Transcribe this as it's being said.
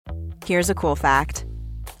Here's a cool fact.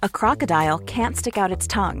 A crocodile can't stick out its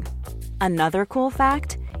tongue. Another cool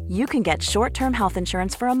fact, you can get short-term health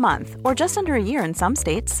insurance for a month or just under a year in some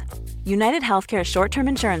states. United Healthcare short-term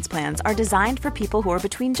insurance plans are designed for people who are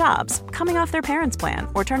between jobs, coming off their parents' plan,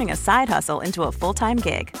 or turning a side hustle into a full-time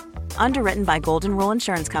gig. Underwritten by Golden Rule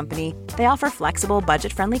Insurance Company, they offer flexible,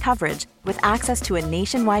 budget-friendly coverage with access to a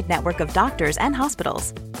nationwide network of doctors and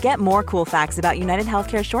hospitals. Get more cool facts about United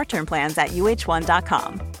Healthcare short-term plans at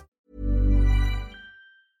uh1.com.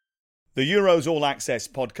 The Euros All Access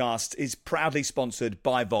podcast is proudly sponsored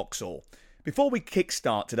by Vauxhall. Before we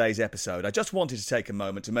kickstart today's episode, I just wanted to take a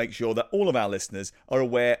moment to make sure that all of our listeners are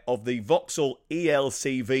aware of the Vauxhall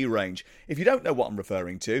ELCV range. If you don't know what I'm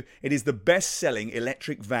referring to, it is the best-selling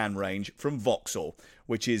electric van range from Vauxhall,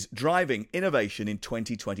 which is driving innovation in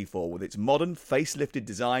 2024 with its modern facelifted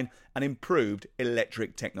design and improved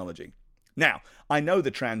electric technology. Now, I know the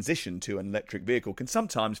transition to an electric vehicle can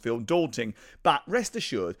sometimes feel daunting, but rest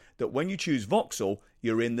assured that when you choose Vauxhall,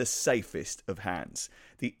 you're in the safest of hands.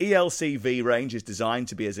 The ELCV range is designed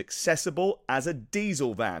to be as accessible as a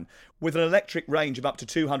diesel van, with an electric range of up to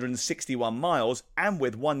 261 miles, and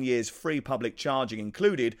with 1 year's free public charging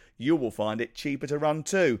included, you will find it cheaper to run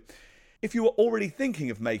too. If you are already thinking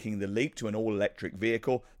of making the leap to an all-electric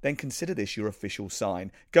vehicle, then consider this your official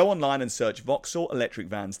sign. Go online and search Vauxhall electric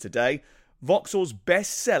vans today. Vauxhall's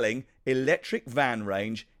best-selling electric van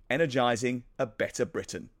range, energising a better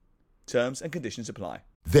Britain. Terms and conditions apply.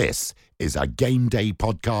 This is a Game Day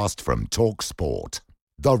podcast from TalkSport.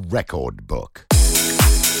 The Record Book.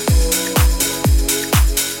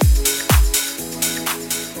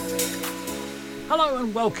 Hello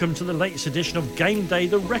and welcome to the latest edition of Game Day,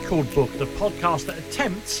 The Record Book, the podcast that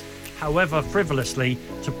attempts, however frivolously,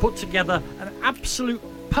 to put together an absolute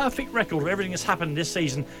perfect record of everything that's happened this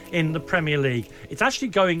season in the Premier League. It's actually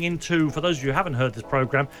going into, for those of you who haven't heard this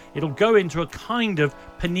programme, it'll go into a kind of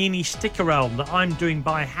Panini sticker album that I'm doing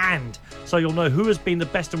by hand. So you'll know who has been the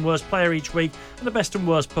best and worst player each week and the best and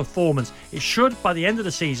worst performance. It should, by the end of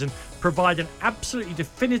the season, provide an absolutely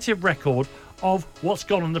definitive record of what's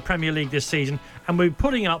gone on in the Premier League this season, and we're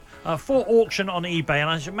putting up for auction on eBay, and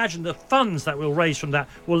I should imagine the funds that we'll raise from that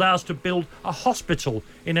will allow us to build a hospital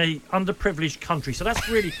in a underprivileged country. So that's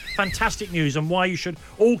really fantastic news, and why you should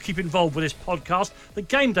all keep involved with this podcast, the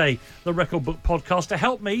Game Day, the Record Book podcast. To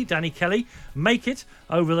help me, Danny Kelly, make it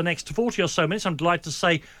over the next 40 or so minutes, I'm delighted to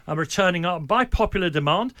say I'm returning up by popular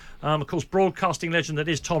demand. Of course, broadcasting legend that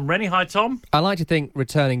is Tom Rennie. Hi, Tom. I like to think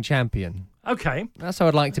returning champion. Okay. That's how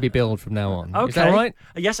I'd like to be billed from now on. Okay. Is that all right?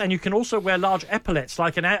 Yes, and you can also wear large epaulets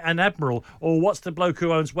like an admiral, or what's the bloke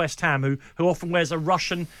who owns West Ham who often wears a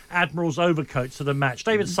Russian admiral's overcoat to the match?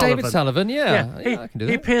 David Sullivan. David Sullivan, yeah I can do that.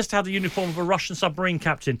 He appears to have the uniform of a Russian submarine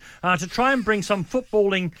captain. To try and bring some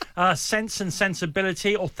footballing sense and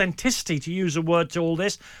sensibility, authenticity, to use a word, to all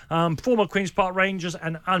this, former Queen's Park Rangers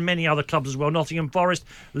and many other clubs as well, Nottingham Forest,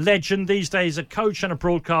 legend, these days a coach and a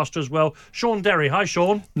broadcaster as well, Sean Derry. Hi,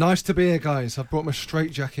 Sean. Nice to be here, guys. I've brought my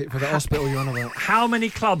straitjacket for the hospital you're on about. How many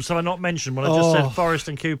clubs have I not mentioned when I just said Forest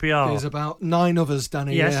and QPR? There's about 9 others,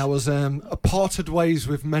 Danny. Yes. Yeah, I was parted ways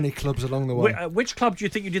with many clubs along the way. Which club do you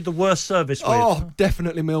think you did the worst service with? Oh,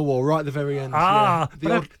 definitely Millwall, right at the very end. The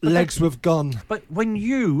old legs we've gone. But when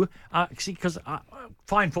you see, because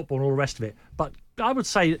fine football and all the rest of it, but I would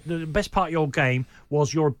say the best part of your game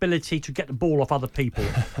was your ability to get the ball off other people.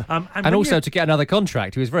 And also to get another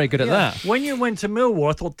contract. He was very good at that. When you went to Millwall,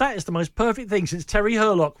 I thought that is the most perfect thing since Terry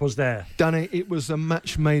Hurlock was there. Danny, it was a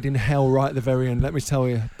match made in hell right at the very end, let me tell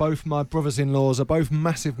you. Both my brothers-in-laws are both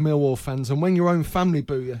massive Millwall fans, and when your own family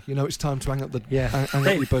boo you, you know it's time to hang up your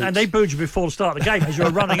boots. And they booed you before the start of the game as you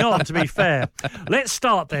were running on, to be fair. Let's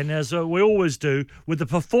start then, as we always do, with the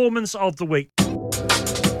performance of the week.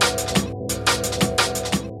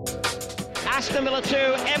 Aston Villa 2,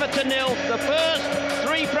 Everton 0. The first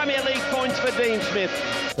 3 Premier League points for Dean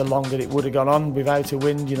Smith. The longer it would have gone on without a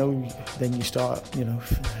win, then you start,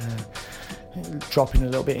 dropping a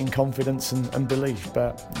little bit in confidence and belief.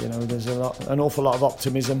 But, there's an awful lot of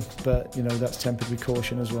optimism, but, that's tempered with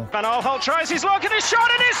caution as well. Van Aanholt tries his luck and his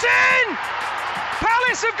shot, and it's in!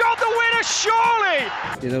 Palace have got the winner,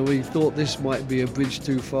 surely! We thought this might be a bridge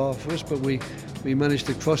too far for us, but we managed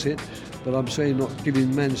to cross it. But I'm saying not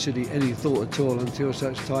giving Man City any thought at all until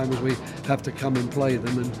such time as we have to come and play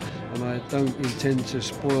them. And I don't intend to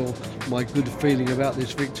spoil my good feeling about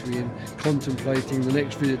this victory in contemplating the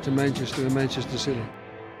next visit to Manchester and Manchester City.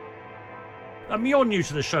 You're new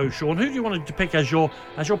to the show, Sean. Who do you want to pick as your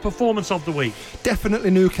performance of the week? Definitely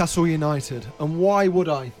Newcastle United. And why would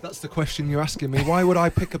I? That's the question you're asking me. Why would I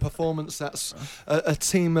pick a performance that's a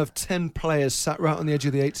team of 10 players sat right on the edge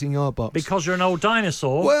of the 18-yard box? Because you're an old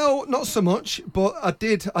dinosaur? Well, not so much, but I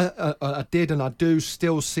did and I do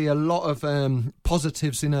still see a lot of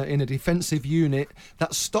positives in a defensive unit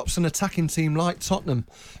that stops an attacking team like Tottenham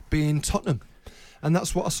being Tottenham. And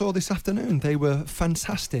that's what I saw this afternoon. They were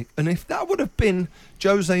fantastic. And if that would have been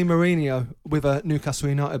Jose Mourinho with a Newcastle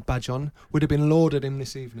United badge on, would have been lauded him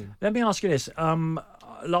this evening. Let me ask you this.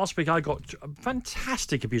 Last week I got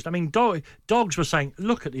fantastic abuse. I mean, dogs were saying,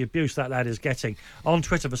 look at the abuse that lad is getting on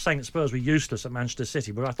Twitter for saying that Spurs were useless at Manchester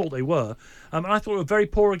City, but I thought they were. And I thought they were very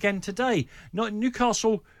poor again today.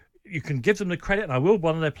 Newcastle, you can give them the credit, and I will,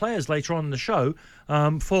 one of their players later on in the show,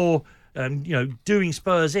 for... doing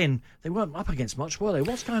Spurs in. They weren't up against much, were they?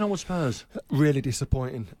 What's going on with Spurs? Really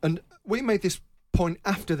disappointing. And we made this point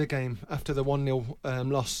after the game, after the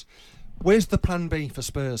 1-0 loss. Where's the plan B for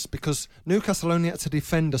Spurs? Because Newcastle only had to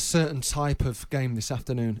defend a certain type of game this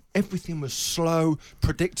afternoon. Everything was slow,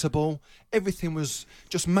 predictable. Everything was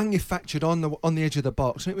just manufactured on the edge of the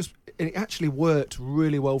box. And it actually worked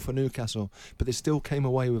really well for Newcastle. But they still came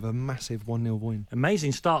away with a massive 1-0 win.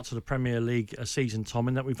 Amazing start to the Premier League season, Tom,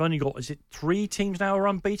 in that we've only got, 3 teams now are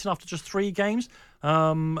unbeaten after just 3 games?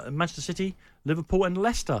 Manchester City, Liverpool and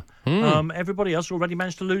Leicester. Everybody else already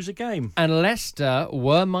managed to lose a game. And Leicester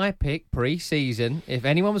were my pick pre-season. If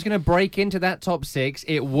anyone was going to break into that top 6,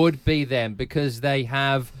 it would be them, because they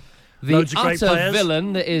have the utter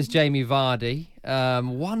villain that is Jamie Vardy.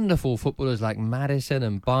 Wonderful footballers like Maddison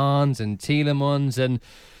and Barnes and Tielemans. And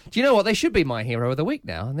do you know what? They should be my hero of the week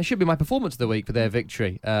now. And they should be my performance of the week for their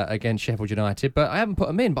victory against Sheffield United. But I haven't put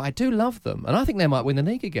them in, but I do love them. And I think they might win the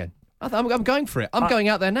league again. I'm going for it. I'm going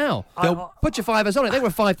out there now. Put your fivers on it. They were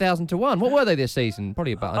 5,000 to 1. What were they this season?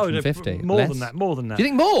 Probably about 150. More than that. Do you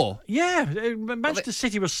think more? Yeah. Manchester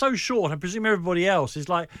City was so short. I presume everybody else is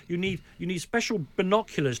like, you need special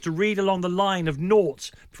binoculars to read along the line of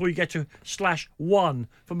noughts before you get to /1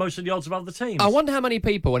 for most of the odds of other teams. I wonder how many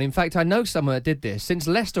people, and in fact I know someone that did this, since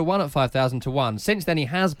Leicester won at 5,000 to 1, since then he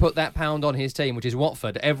has put that pound on his team, which is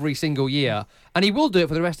Watford, every single year. And he will do it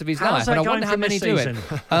for the rest of his life. And I wonder how many do it.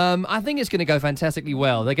 I think it's going to go fantastically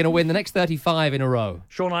well. They're going to win the next 35 in a row.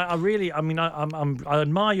 Sean, I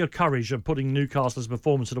admire your courage of putting Newcastle's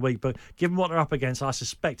performance of the week, but given what they're up against, I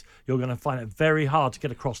suspect you're going to find it very hard to get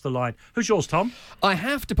across the line. Who's yours, Tom? I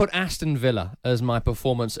have to put Aston Villa as my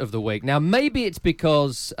performance of the week. Now, maybe it's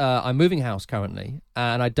because I'm moving house currently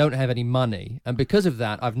and I don't have any money, and because of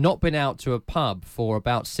that, I've not been out to a pub for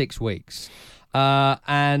about 6 weeks.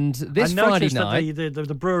 And this Friday night,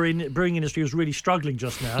 the brewing industry was really struggling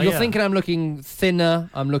just now. You're thinking I'm looking thinner.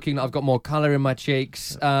 I've got more colour in my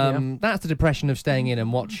cheeks. That's the depression of staying in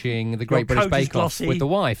and watching the Great British Bake Off with the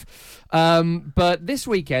wife. But this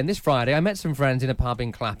weekend, this Friday, I met some friends in a pub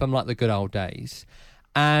in Clapham, like the good old days.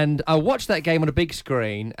 And I watched that game on a big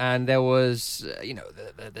screen, and there was,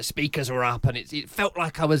 the speakers were up, and it felt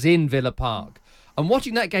like I was in Villa Park. And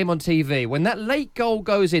watching that game on TV, when that late goal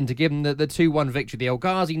goes in to give them the 2-1 victory, the El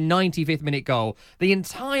Ghazi 95th minute goal, the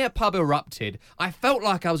entire pub erupted. I felt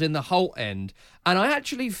like I was in the Holt end, and I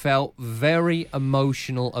actually felt very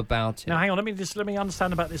emotional about it. Now, hang on, let me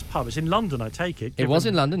understand about this pub. It's in London, I take it. It was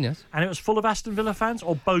in London, yes. And it was full of Aston Villa fans,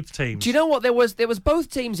 or both teams? Do you know what? There was both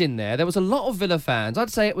teams in there. There was a lot of Villa fans. I'd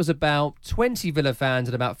say it was about 20 Villa fans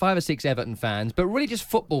and about 5 or 6 Everton fans, but really just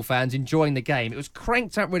football fans enjoying the game. It was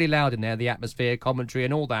cranked up really loud in there, the atmosphere, commentary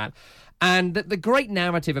and all that. And the great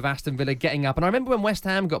narrative of Aston Villa getting up. And I remember when West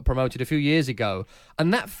Ham got promoted a few years ago,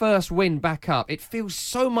 and that first win back up, it feels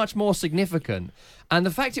so much more significant. And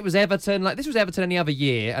the fact it was Everton, like this was Everton any other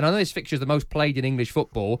year, and I know this fixture is the most played in English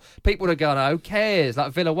football, people would have gone, who cares,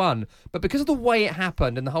 like Villa won. But because of the way it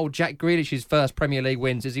happened and the whole Jack Grealish's first Premier League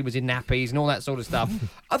wins as he was in nappies and all that sort of stuff,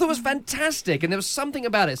 I thought it was fantastic. And there was something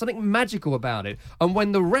about it, something magical about it. And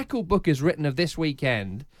when the record book is written of this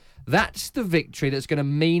weekend, that's the victory that's going to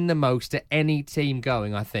mean the most to any team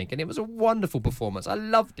going, I think. And it was a wonderful performance. I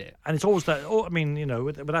loved it. And it's always that,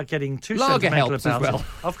 without getting too sentimental about it.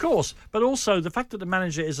 Of course. But also the fact that the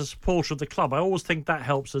manager is a supporter of the club, I always think that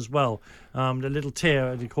helps as well. The little tear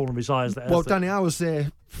at the corner of his eyes. Well, Danny, I was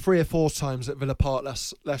there 3 or 4 times at Villa Park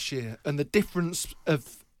last year. And the difference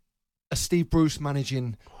of a Steve Bruce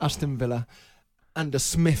managing Aston Villa and a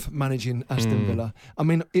Smith managing Aston Villa. I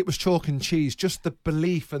mean, it was chalk and cheese, just the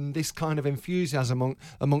belief and this kind of enthusiasm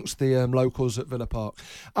amongst the locals at Villa Park.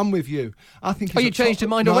 I'm with you. I think. You changed your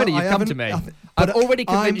mind already? You've come to me. I've already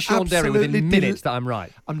convinced Sean Derry within minutes that I'm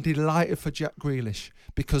right. I'm delighted for Jack Grealish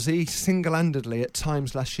because he single-handedly at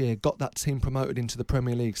times last year got that team promoted into the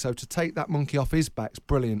Premier League. So to take that monkey off his back's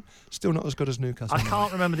brilliant. Still not as good as Newcastle. I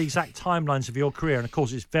can't remember the exact timelines of your career, and of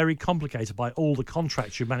course it's very complicated by all the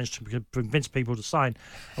contracts you managed to convince people to sign.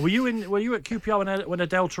 Were you at QPR when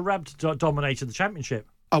Adel Taarabt dominated the Championship?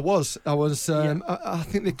 I was. I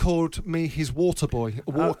think they called me his water boy,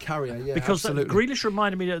 a water carrier. Yeah, because absolutely. Grealish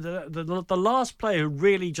reminded me that the last player who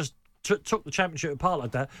really just took the Championship apart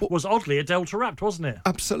like that was oddly Adel Taarabt, wasn't it?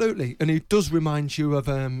 Absolutely, and he does remind you of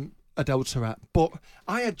Adel Taarabt. But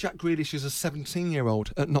I had Jack Grealish as a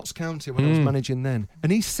 17-year-old at Notts County when I was managing then,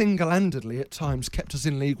 and he single-handedly at times kept us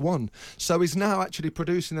in League One. So he's now actually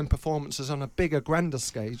producing them performances on a bigger, grander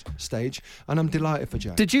stage, and I'm delighted for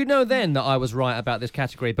Jack. Did you know then that I was right about this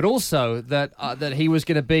category, but also that he was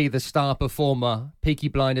going to be the star performer, Peaky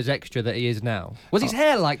Blinders extra that he is now? Was his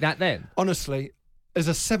hair like that then? Honestly, as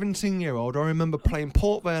a 17-year-old, I remember playing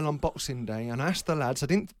Port Vale on Boxing Day, and I asked the lads, I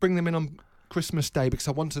didn't bring them in on Christmas Day because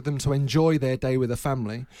I wanted them to enjoy their day with the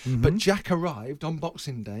family. But Jack arrived on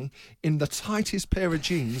Boxing Day in the tightest pair of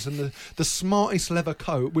jeans and the smartest leather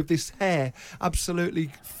coat with this hair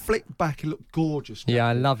absolutely flicked back. He looked gorgeous. Yeah,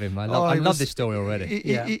 I love him. I love this story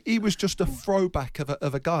already. He was just a throwback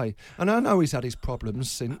of a guy. And I know he's had his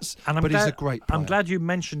problems since, but he's a great player. I'm glad you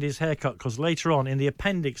mentioned his haircut because later on in the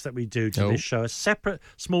appendix that we do to this show, a separate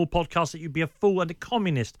small podcast that you'd be a fool and a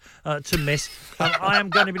communist to miss, I am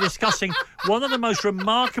going to be discussing one of the most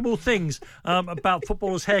remarkable things about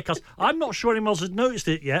footballers' haircuts. I'm not sure anyone else has noticed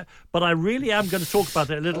it yet, but I really am going to talk about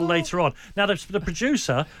it a little later on. Now, the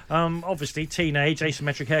producer, obviously teenage,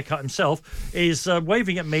 asymmetric haircut himself, is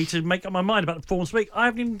waving at me to make up my mind about the performance week. I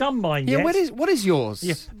haven't even done mine yet. What is yours?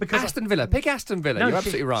 Yeah, because Aston Villa. Pick Aston Villa. No, you're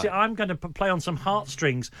absolutely right. See, I'm going to play on some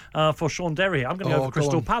heartstrings for Sean Derry. I'm going to go for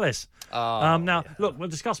Crystal Palace. Now, look, we'll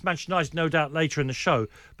discuss Manchester United no doubt later in the show,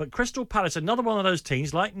 but Crystal Palace, another one of those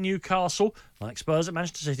teams like Newcastle, like Spurs at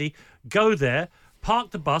Manchester City, go there,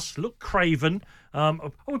 park the bus, look craven,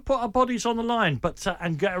 we put our bodies on the line, but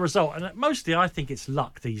and get a result. And mostly I think it's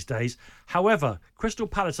luck these days. However, Crystal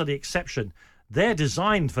Palace are the exception. They're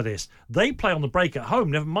designed for this. They play on the break at home,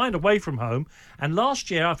 never mind away from home. And last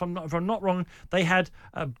year, if I'm not wrong, they had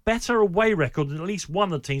a better away record than at least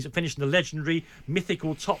one of the teams that finished in the legendary,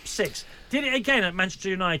 mythical top six. Did it again at Manchester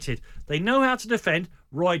United. They know how to defend.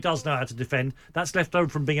 Roy does know how to defend. That's left over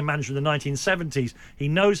from being a manager in the 1970s. He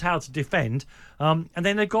knows how to defend. And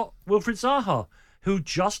then they've got Wilfried Zaha, who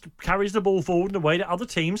just carries the ball forward in a way that other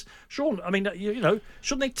teams. Sean, I mean,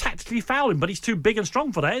 shouldn't they tactically foul him? But he's too big and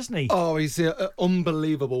strong for that, isn't he? Oh, he's an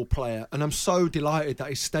unbelievable player, and I'm so delighted that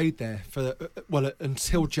he stayed there for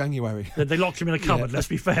until January. They locked him in a cupboard. Let's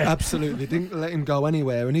be fair. Absolutely, didn't let him go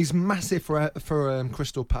anywhere, and he's massive for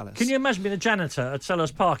Crystal Palace. Can you imagine being a janitor at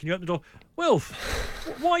Selhurst Park and you open the door? Wilf,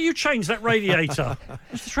 why you changed that radiator?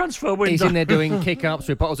 It's the transfer window. He's in there doing kick-ups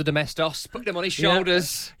with bottles of Domestos, putting them on his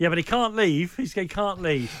shoulders. Yeah, but he can't leave. He can't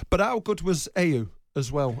leave. But how good was Ayew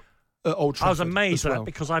as well at Old Trafford? I was amazed at that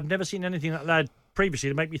because I've never seen anything like that previously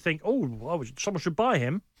to make me think, someone should buy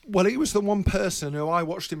him. Well, he was the one person who I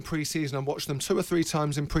watched in pre-season. I watched them 2 or 3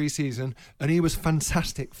 times in pre-season, and he was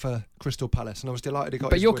fantastic for Crystal Palace, and I was delighted he got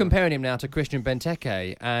his But you're win. Comparing him now to Christian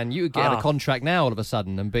Benteke, and you could get a contract now all of a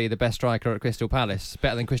sudden and be the best striker at Crystal Palace,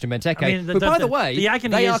 better than Christian Benteke. I mean, but by the way,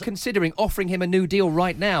 they are considering offering him a new deal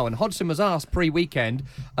right now, and Hodgson was asked pre-weekend,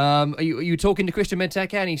 are you talking to Christian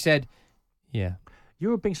Benteke? And he said, yeah. You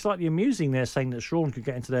were being slightly amusing there, saying that Sean could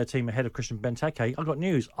get into their team ahead of Christian Benteke. I've got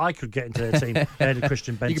news. I could get into their team ahead of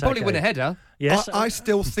Christian Benteke. You could probably win a header. Yes. I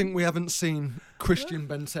still think we haven't seen Christian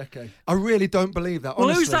Benteke. I really don't believe that. Well,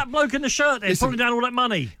 honestly. who's that bloke in the shirt then? Pulling down all that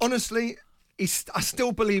money. Honestly, I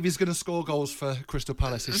still believe he's going to score goals for Crystal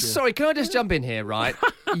Palace this year. Sorry, can I just jump in here, right?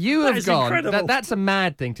 You have gone... That's a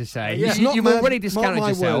mad thing to say. Yeah. You've already discounted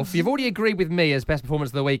yourself. Words. You've already agreed with me as best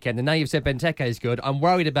performance of the weekend, and now you've said Benteke is good. I'm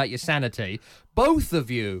worried about your sanity. Both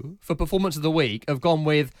of you, for performance of the week, have gone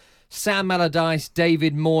with Sam Allardyce,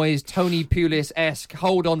 David Moyes, Tony Pulis-esque,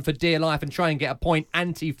 hold on for dear life and try and get a point,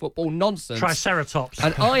 anti-football nonsense. Triceratops.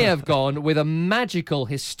 And I have gone with a magical,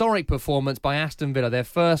 historic performance by Aston Villa. Their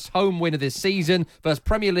first home win of this season, first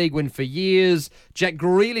Premier League win for years. Jack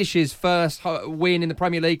Grealish's first win in the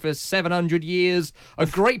Premier League for 700 years. A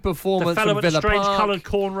great performance from Villa Park. The fellow with the strange-coloured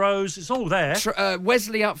cornrows, it's all there.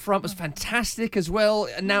 Wesley up front was fantastic as well,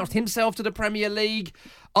 announced himself to the Premier League.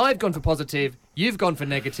 I've gone for positive, you've gone for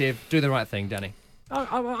negative. Do the right thing, Danny.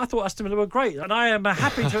 I thought Aston Villa were great, and I am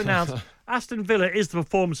happy to announce Aston Villa is the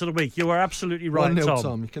performance of the week. You are absolutely right, 1-0,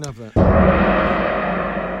 Tom. You can have that.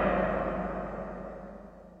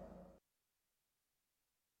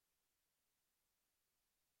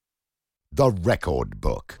 The Record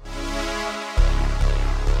Book.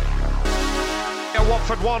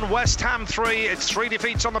 Watford 1, West Ham 3. It's 3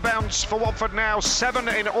 defeats on the bounce for Watford now, 7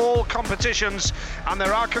 in all competitions, and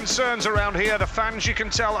there are concerns around here. The fans, you can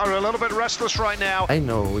tell, are a little bit restless right now. I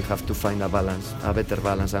know we have to find a better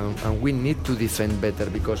balance, and we need to defend better,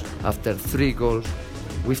 because after 3 goals,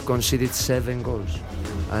 we've conceded 7 goals,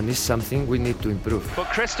 and it's something we need to improve. But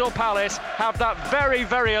Crystal Palace have that very,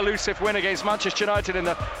 very elusive win against Manchester United in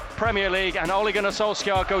the Premier League, and Ole Gunnar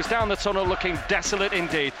Solskjaer goes down the tunnel looking desolate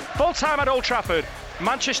indeed. Full time at Old Trafford,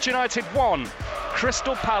 Manchester United 1,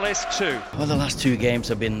 Crystal Palace 2. Well, the last 2 games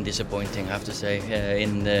have been disappointing, I have to say,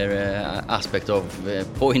 in their aspect of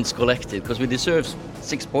points collected, because we deserve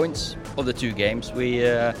 6 points of the 2 games.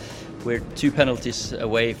 We're 2 penalties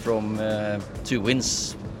away from 2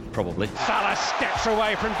 wins. Probably. Salah steps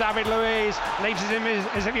away from David Luiz, leaves him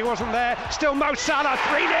as if he wasn't there. Still Mo Salah,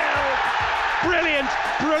 3-0.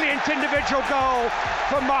 Brilliant individual goal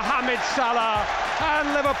from Mohamed Salah.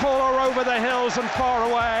 And Liverpool are over the hills and far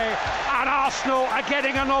away. And Arsenal are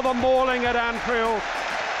getting another mauling at Anfield.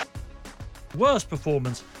 Worst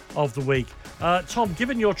performance of the week. Tom,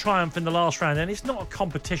 given your triumph in the last round, and it's not a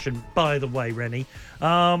competition, by the way, Rennie,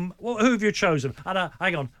 who have you chosen? And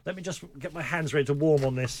hang on, let me just get my hands ready to warm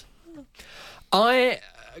on this. I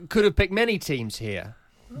could have picked many teams here,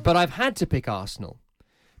 but I've had to pick Arsenal.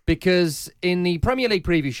 Because in the Premier League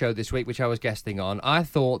preview show this week, which I was guesting on, I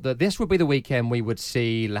thought that this would be the weekend we would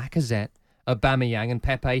see Lacazette, Aubameyang and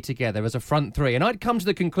Pepe together as a front 3. And I'd come to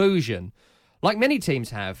the conclusion, like many teams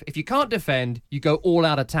have, if you can't defend, you go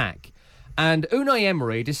all-out attack. And Unai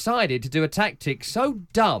Emery decided to do a tactic so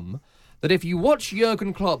dumb that if you watch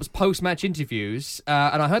Jurgen Klopp's post-match interviews,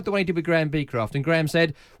 and I heard the one he did with Graham Beecroft, and Graham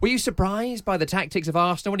said, "Were you surprised by the tactics of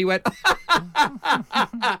Arsenal?" And he went,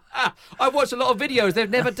 "I've watched a lot of videos. They've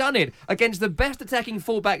never done it. Against the best attacking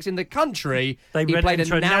fullbacks in the country, he played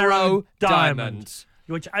a narrow diamond."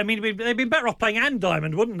 Which, I mean, they'd been better off playing And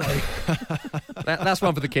Diamond, wouldn't they? That's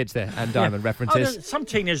one for the kids there, And Diamond references. Some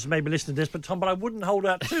teenagers may be listening to this, but Tom, but I wouldn't hold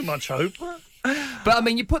out too much hope. But, I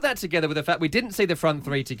mean, you put that together with the fact we didn't see the front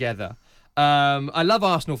 3 together. I love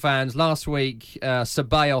Arsenal fans. Last week,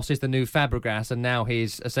 Ceballos is the new Fabregas, and now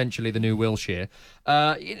he's essentially the new Wilshere.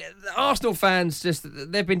 Arsenal fans,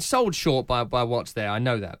 they've been sold short by what's there. I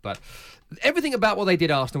know that. But everything about what they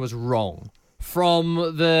did, Arsenal, was wrong. From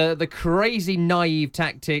the crazy, naive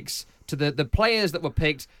tactics to the players that were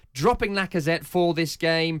picked, dropping Lacazette for this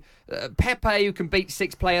game, Pepe, who can beat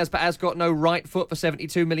 6 players but has got no right foot for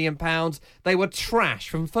 £72 million. They were trash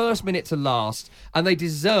from first minute to last, and they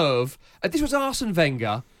deserve... this was Arsene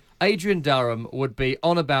Wenger. Adrian Durham would be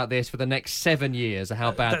on about this for the next 7 years,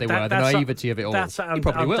 how bad they were, the naivety of it all. That's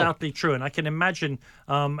undoubtedly true, and I can imagine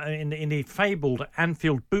in the fabled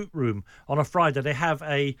Anfield boot room on a Friday, they have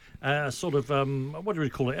a sort of, what do we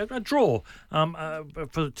call it, a draw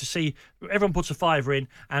to see, everyone puts a fiver in,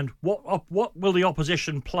 and what will the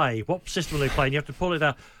opposition play? What system will they play? And you have to pull it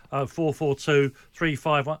out. 4-4-2,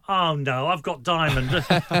 3-5-1. Oh no, I've got Diamond.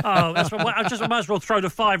 I might as well throw the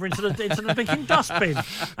fiver into the freaking dustbin.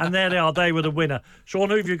 And there they are. They were the winner. Sean,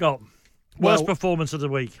 who have you got? Worst performance of the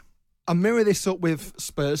week. I mirror this up with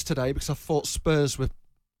Spurs today because I thought Spurs were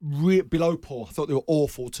below poor. I thought they were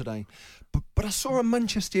awful today. But I saw a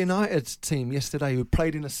Manchester United team yesterday who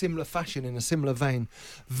played in a similar fashion, in a similar vein.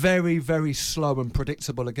 Very, very slow and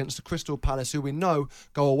predictable against the Crystal Palace, who we know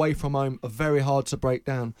go away from home, are very hard to break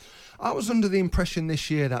down. I was under the impression this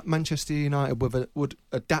year that Manchester United would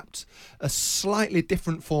adapt a slightly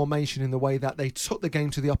different formation in the way that they took the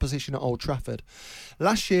game to the opposition at Old Trafford.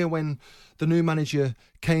 Last year, when the new manager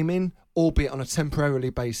came in, albeit on a temporarily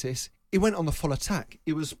basis, he went on the full attack.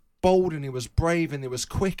 He was bold and he was brave and he was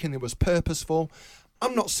quick and he was purposeful.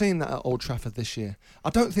 I'm not seeing that at Old Trafford this year.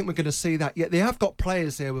 I don't think we're going to see that yet. They have got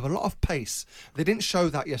players there with a lot of pace. They didn't show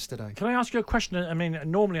that yesterday. Can I ask you a question? I mean,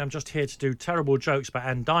 normally I'm just here to do terrible jokes about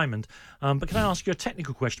And Diamond, but can I ask you a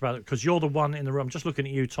technical question about it? Because you're the one in the room. I'm just looking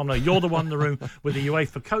at you, Tom. No, you're the one in the room with the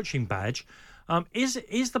UEFA coaching badge.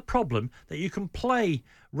 Is the problem that you can play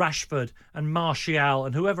Rashford and Martial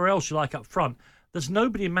and whoever else you like up front? There's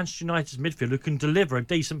nobody in Manchester United's midfield who can deliver a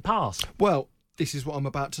decent pass. Well, this is what I'm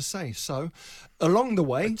about to say. So, along the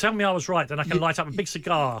way... Tell me I was right, then I can light up a big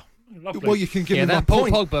cigar. Lovely. Well, you can give him that a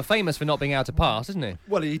point. Paul Pogba, famous for not being able to pass, isn't he?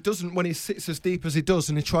 Well, he doesn't when he sits as deep as he does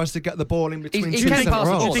and he tries to get the ball in between he two can pass the centre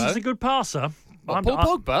ball, Do you think halves. he's a good passer? Paul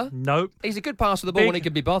Pogba? Nope. He's a good passer of the ball when he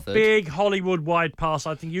can be bothered. Big Hollywood wide pass.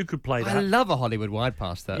 I think you could play that. I love a Hollywood wide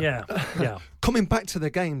pass, though. Yeah. Coming back to the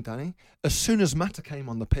game, Danny, as soon as Mata came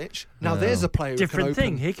on the pitch, now there's a player different who can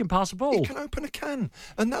thing. He can pass the ball. He can open a can.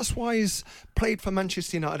 And that's why he's played for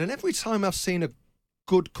Manchester United. And every time I've seen a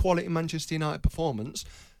good quality Manchester United performance,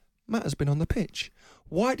 Matt has been on the pitch.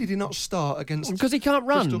 Why did he not start against? Because he can't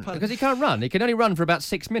run. Because he can't run. He can only run for about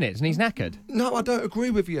 6 minutes, and he's knackered. No, I don't agree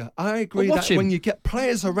with you. I agree that when you get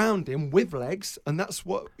players around him with legs, and that's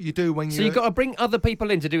what you do when you. So you've got to bring other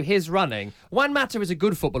people in to do his running. Juan Mata is a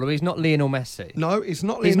good footballer, but he's not Lionel Messi. No, he's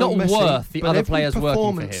not. He's Lionel not Messi, worth the other players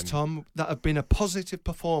working for him. Tom, that have been a positive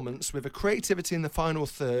performance with a creativity in the final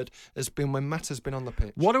third has been when Mata's been on the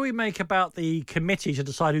pitch. What do we make about the committee to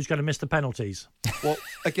decide who's going to miss the penalties? Well,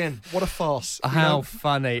 again, what a farce! How funny!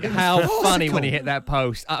 How funny when he hit that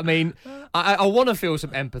post. I mean, I want to feel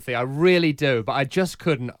some empathy. I really do, but I just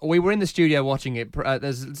couldn't. We were in the studio watching it.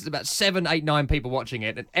 There's about 7, 8, 9 people watching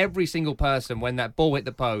it, and every single person, when that ball hit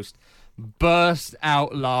the post, burst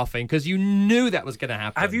out laughing because you knew that was going to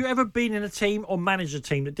happen. Have you ever been in a team or managed a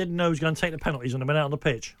team that didn't know who was going to take the penalties when they went out on the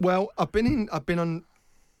pitch? Well, I've been on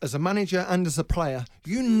as a manager and as a player.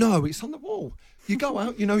 You know it's on the wall. You go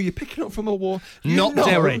out, you know you're picking up from a wall. Not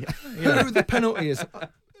Derry. Who the penalty is.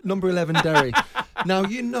 Number 11, Derry. Now,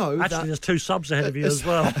 you know Actually, there's 2 subs ahead of you as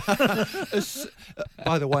well.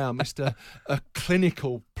 By the way, I missed a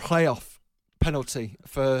clinical playoff penalty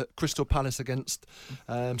for Crystal Palace against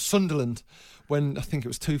Sunderland when I think it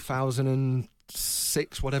was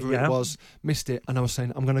 2006, whatever it was. Missed it, and I was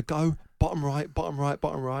saying, I'm going to go bottom right.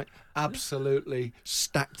 Absolutely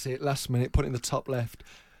stacked it last minute, put it in the top left.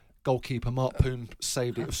 Goalkeeper Mark Poom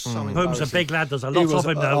saved it. It was so embarrassing. Poom's a big lad. There's a lot of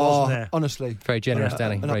him though, wasn't there? Honestly. Very generous,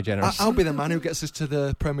 Danny. Very generous. I'll be the man who gets us to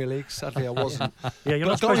the Premier League. Sadly, I wasn't. Yeah, you're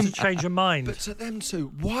not supposed to change your mind. But to them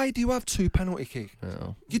two, why do you have 2 penalty kicks?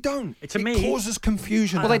 Oh. You don't. It causes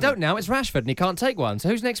confusion. Well, they don't now. It's Rashford, and he can't take one. So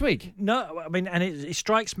who's next week? No, I mean, and it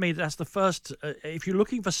strikes me that's the first. If you're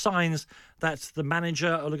looking for signs that the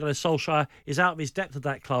manager, Ole Gunnar Solskjaer, is out of his depth at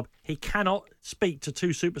that club, he cannot speak to 2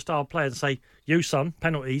 superstar players and say, "You son,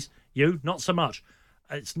 penalties. You, not so much."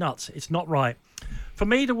 It's nuts. It's not right. For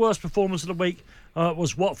me, the worst performance of the week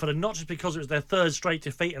was Watford, and not just because it was their 3rd straight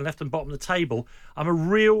defeat and left them bottom of the table. I'm a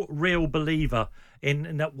real believer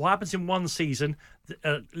in that what happens in one season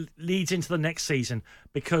leads into the next season,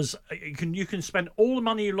 because you can spend all the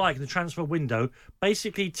money you like in the transfer window.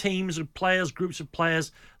 Basically, teams and players, groups of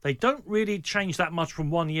players, they don't really change that much from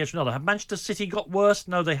one year to another. Have Manchester City got worse?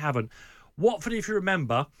 No, they haven't. Watford, if you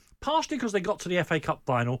remember, partially because they got to the FA Cup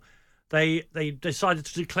final, they decided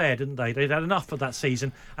to declare, didn't they? They'd had enough of that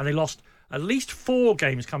season, and they lost at least 4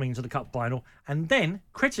 games coming into the cup final. And then,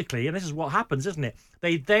 critically, and this is what happens, isn't it?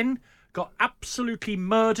 They then got absolutely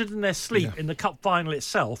murdered in their sleep in the cup final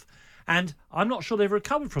itself, and I'm not sure they've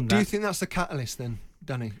recovered from that. Do you think that's the catalyst then,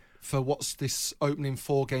 Danny, for what's this opening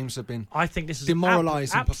 4 games have been? I think this is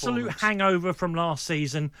demoralising absolute hangover from last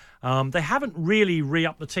season. They haven't really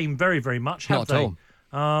re-upped the team very much, have Not they?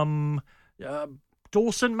 At all.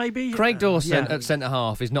 Dawson, maybe? Craig Dawson at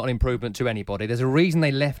centre-half is not an improvement to anybody. There's a reason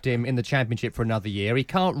they left him in the Championship for another year. He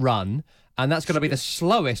can't run, and that's going to be the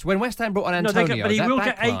slowest. When West Ham brought on Antonio, but he will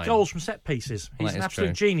get 8 goals from set pieces. He's an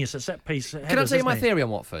absolute true. genius at set piece. Can I tell you my theory on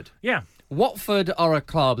Watford? Yeah. Watford are a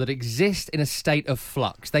club that exists in a state of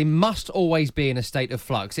flux. They must always be in a state of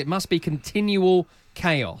flux. It must be continual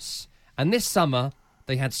chaos. And this summer,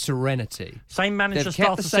 they had serenity. Same manager. They've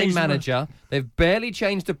kept the same manager. They've barely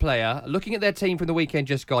changed a player. Looking at their team from the weekend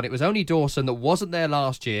just gone, it was only Dawson that wasn't there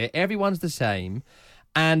last year. Everyone's the same.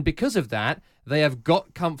 And because of that, they have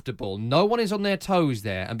got comfortable. No one is on their toes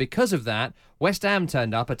there. And because of that, West Ham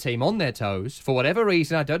turned up, a team on their toes. For whatever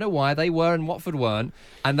reason, I don't know why, they were and Watford weren't.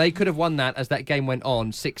 And they could have won that as that game went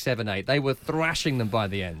on, 6, 7, 8. They were thrashing them by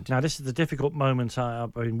the end. Now, this is the difficult moment.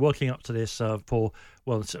 I've been working up to this for,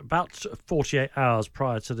 it's about 48 hours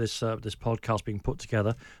prior to this this podcast being put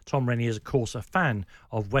together. Tom Rennie is, of course, a fan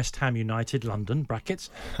of West Ham United, London,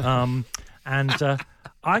 brackets. And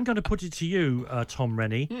I'm going to put it to you, Tom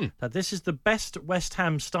Rennie, that this is the best West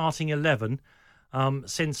Ham starting 11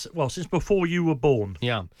 since before you were born.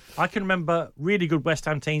 Yeah. I can remember really good West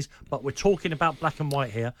Ham teams, but we're talking about black and white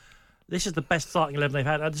here. This is the best starting 11 they've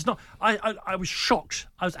had. It's not. I was shocked.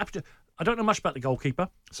 I I don't know much about the goalkeeper,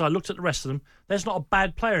 so I looked at the rest of them. There's not a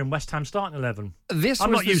bad player in West Ham starting 11.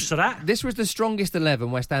 I'm not used to that. This was the strongest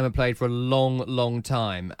 11 West Ham have played for a long, long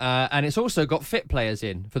time. And it's also got fit players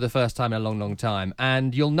in for the first time in a long, long time.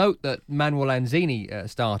 And you'll note that Manuel Lanzini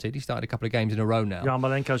started. He started a couple of games in a row now.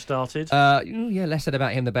 Yarmolenko started. Yeah, less said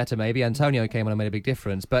about him the better, maybe. Antonio came on and made a big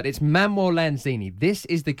difference. But it's Manuel Lanzini. This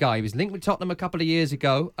is the guy. He was linked with Tottenham a couple of years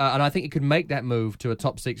ago. And I think he could make that move to a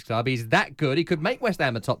top 6 club. He's that good. He could make West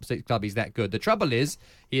Ham a top 6 club. He's that good. The trouble is,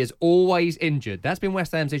 he is always injured. That's been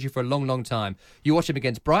West Ham's issue for a long, long time. You watch him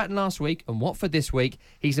against Brighton last week and Watford this week.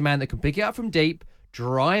 He's a man that can pick it up from deep,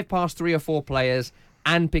 drive past 3 or 4 players,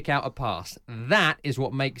 and pick out a pass. That is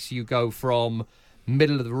what makes you go from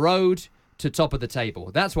middle of the road to top of the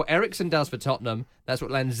table. That's what Eriksen does for Tottenham. That's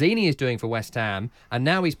what Lanzini is doing for West Ham. And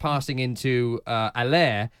now he's passing into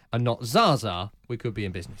Allaire and not Zaza. We could be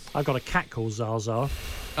in business. I've got a cat called Zaza.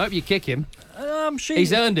 I hope you kick him.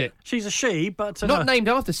 He's earned it. She's a she, but... Not named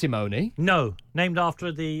after Simone. No, named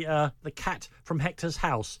after the cat from Hector's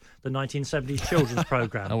House, the 1970s children's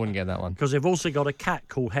programme. I wouldn't get that one. Because they've also got a cat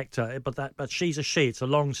called Hector, but she's a she. It's a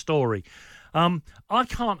long story. I'm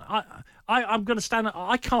going to stand.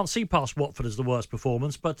 I can't see past Watford as the worst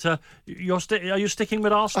performance, but are you sticking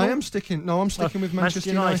with Arsenal? I am sticking. No, I'm sticking with Manchester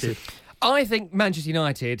United. I think Manchester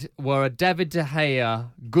United were a David De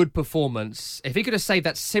Gea good performance. If he could have saved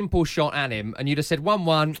that simple shot at him and you'd have said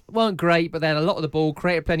 1-1, weren't great, but they had a lot of the ball,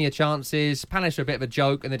 created plenty of chances. Palace were a bit of a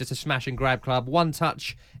joke and they're just a smash and grab club. One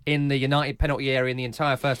touch in the United penalty area in the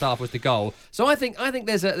entire first half was the goal. So I think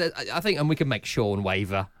and we can make Sean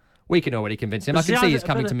waver. We can already convince him. I can see he's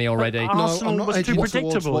coming to me already. Arsenal was too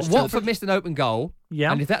predictable. Watford missed an open goal.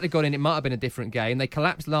 Yeah. And if that had gone in, it might have been a different game. They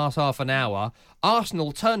collapsed the last half an hour.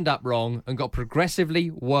 Arsenal turned up wrong and got progressively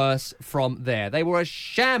worse from there. They were a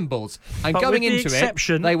shambles. And going into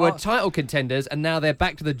it, they were title contenders, and now they're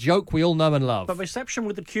back to the joke we all know and love. But the exception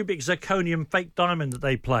with the cubic zirconium fake diamond that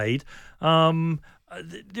they played...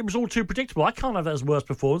 it was all too predictable. I can't have that as worst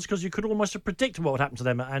performance because you could almost have predicted what would happen to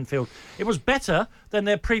them at Anfield. It was better than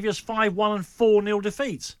their previous 5-1 and 4-0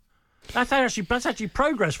 defeats. That's actually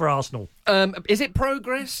progress for Arsenal. Is it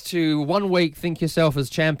progress to 1 week think yourself as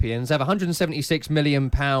champions, have £176 million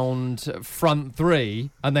front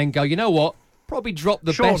three, and then go, you know what? Probably drop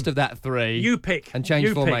the best of that 3. You pick. And change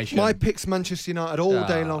formation. My pick's Manchester United all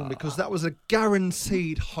day long because that was a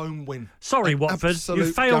guaranteed home win. Sorry, Watford.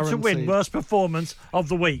 You failed to win worst performance of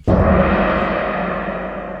the week.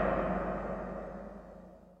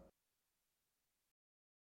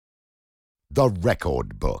 The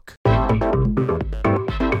Record Book.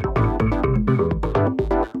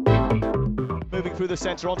 Moving through the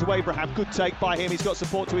centre onto Abraham. Good take by him. He's got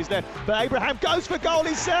support to his left. But Abraham goes for goal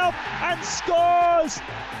himself and scores!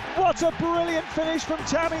 What a brilliant finish from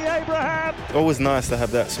Tammy Abraham! Always nice to have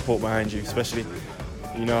that support behind you, especially,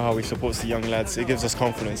 you know, how he supports the young lads. It gives us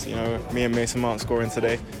confidence, you know, me and Mason Mount scoring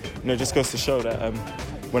today. You know, it just goes to show that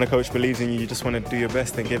when a coach believes in you, you just want to do your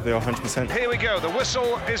best and give their 100%. Here we go, the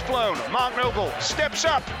whistle is blown. Mark Noble steps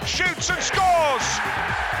up, shoots and scores!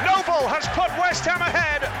 Noble has put West Ham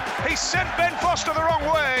ahead. He sent Ben Foster the wrong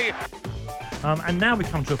way. And now we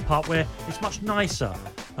come to a part where it's much nicer.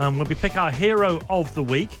 Where we pick our hero of the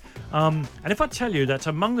week. And if I tell you that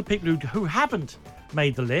among the people who haven't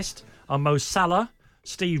made the list are Mo Salah,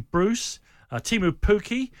 Steve Bruce, Timu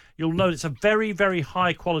Pukki, you'll know it's a very, very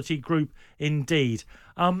high quality group indeed.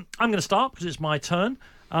 I'm going to start because it's my turn.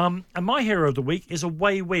 And my hero of the week is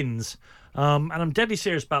away wins. And I'm deadly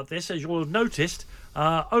serious about this. As you'll have noticed,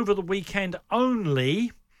 over the weekend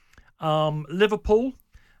only Liverpool,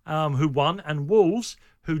 who won, and Wolves,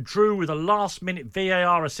 who drew with a last-minute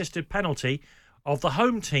VAR-assisted penalty of the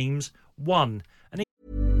home teams, won.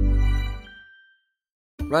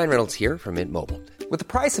 Ryan Reynolds here from Mint Mobile. With the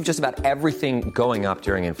price of just about everything going up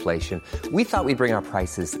during inflation, we thought we'd bring our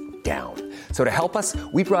prices down. So to help us,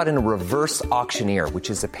 we brought in a reverse auctioneer, which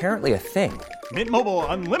is apparently a thing. Mint Mobile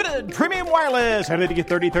Unlimited Premium Wireless. How to get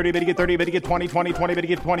 30, 30, bit to get 30, bit to get 20, 20, 20, bit to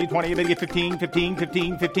get 20, 20, bit to get 15, 15,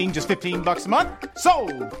 15, 15, just $15 a month?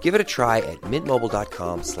 Sold! Give it a try at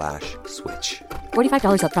mintmobile.com/switch.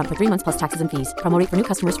 $45 up front for 3 months plus taxes and fees. Promo rate for new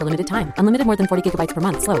customers for limited time. Unlimited more than 40 gigabytes per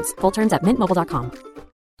month. Slows full terms at mintmobile.com.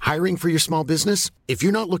 Hiring for your small business? If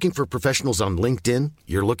you're not looking for professionals on LinkedIn,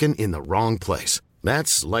 you're looking in the wrong place.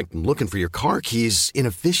 That's like looking for your car keys in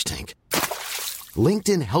a fish tank.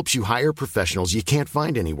 LinkedIn helps you hire professionals you can't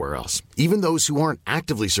find anywhere else, even those who aren't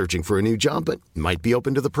actively searching for a new job but might be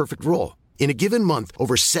open to the perfect role. In a given month,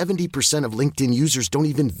 over 70% of LinkedIn users don't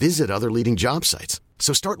even visit other leading job sites.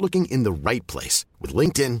 So start looking in the right place. With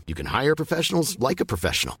LinkedIn, you can hire professionals like a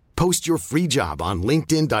professional. Post your free job on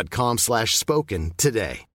linkedin.com/spoken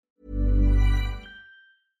today.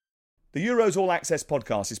 The Euros All Access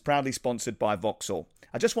podcast is proudly sponsored by Vauxhall.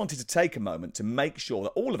 I just wanted to take a moment to make sure that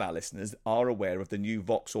all of our listeners are aware of the new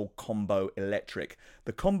Vauxhall Combo Electric.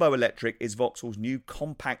 The Combo Electric is Vauxhall's new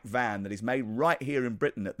compact van that is made right here in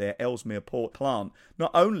Britain at their Ellesmere Port plant.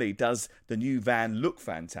 Not only does the new van look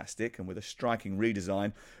fantastic and with a striking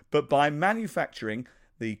redesign, but by manufacturing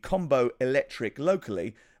the Combo Electric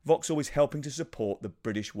locally, Vauxhall is helping to support the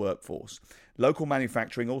British workforce. Local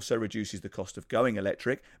manufacturing also reduces the cost of going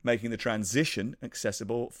electric, making the transition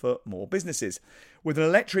accessible for more businesses. With an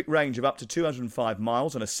electric range of up to 205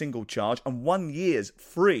 miles on a single charge and 1 year's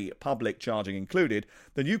free public charging included,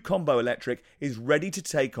 the new Combo Electric is ready to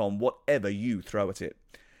take on whatever you throw at it.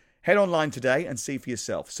 Head online today and see for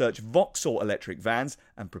yourself. Search Vauxhall Electric Vans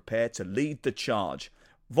and prepare to lead the charge.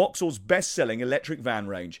 Vauxhall's best-selling electric van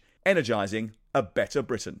range, energising a better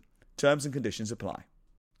Britain. Terms and conditions apply.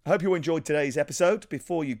 I hope you enjoyed today's episode.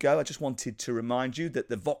 Before you go, I just wanted to remind you that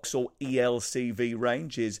the Vauxhall ELCV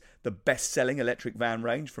range is the best-selling electric van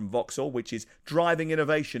range from Vauxhall, which is driving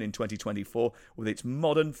innovation in 2024 with its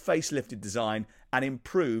modern facelifted design and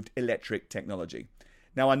improved electric technology.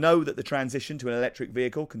 Now, I know that the transition to an electric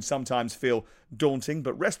vehicle can sometimes feel daunting,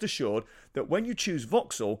 but rest assured that when you choose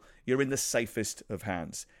Vauxhall, you're in the safest of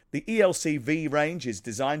hands. The ELCV range is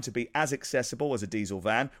designed to be as accessible as a diesel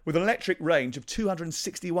van, with an electric range of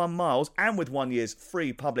 261 miles and with 1 year's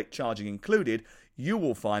free public charging included. You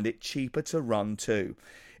will find it cheaper to run too.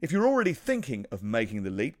 If you're already thinking of making the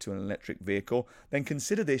leap to an electric vehicle, then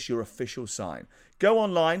consider this your official sign. Go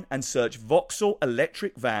online and search Vauxhall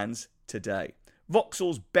Electric Vans today.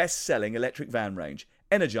 Vauxhall's best-selling electric van range,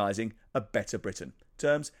 energising a better Britain.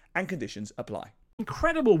 Terms and conditions apply.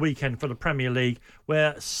 Incredible weekend for the Premier League,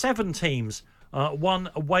 where 7 teams won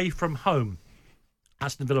away from home.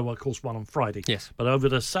 Aston Villa, of course, won on Friday. Yes. But over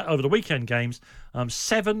the weekend games,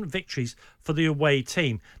 7 victories for the away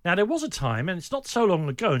team. Now, there was a time, and it's not so long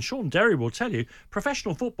ago, and Sean Derry will tell you,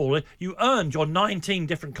 professional footballer, you earned your 19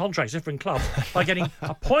 different contracts, different clubs, by getting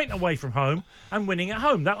a point away from home and winning at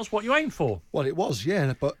home. That was what you aimed for. Well, it was,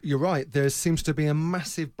 yeah, but you're right. There seems to be a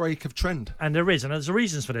massive break of trend. And there is, and there's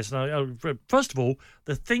reasons for this. First of all,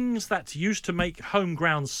 the things that used to make home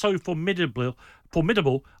grounds so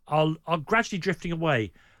formidable are gradually drifting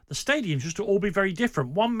away. The stadiums used to all be very different.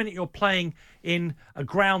 1 minute you're playing in a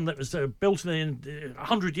ground that was built in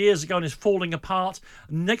 100 years ago and is falling apart.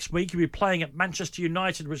 Next week you'll be playing at Manchester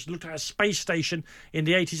United, which looked like a space station in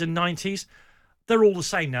the 80s and 90s. They're all the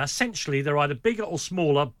same now. Essentially, they're either bigger or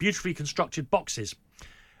smaller, beautifully constructed boxes.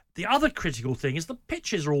 The other critical thing is the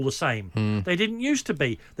pitches are all the same. They didn't used to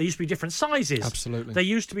be. They used to be different sizes. Absolutely. They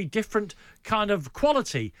used to be different kind of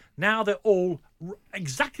quality. Now they're all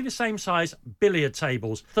exactly the same size billiard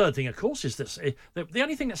tables. Third thing, of course, is this. The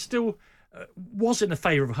only thing that still was in the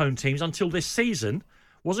favour of home teams until this season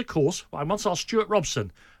was, of course, I once asked Stuart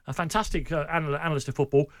Robson, a fantastic analyst of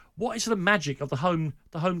football, what is the magic of the home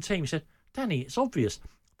team? He said, Danny, it's obvious.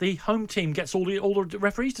 The home team gets all the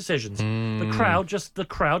referees' decisions. The crowd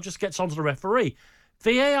just gets onto the referee.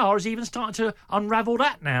 VAR is even starting to unravel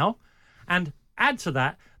that now, and add to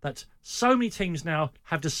that so many teams now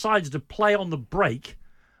have decided to play on the break,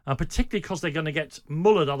 particularly because they're going to get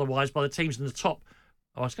mullered otherwise by the teams in the top.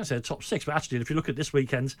 I was going to say the top 6, but actually, if you look at this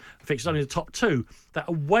weekend's fixture, only the top 2. That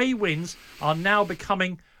away wins are now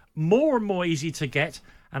becoming more and more easy to get,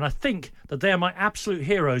 and I think that they are my absolute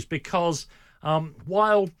heroes because.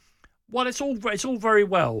 While it's all very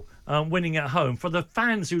well winning at home, for the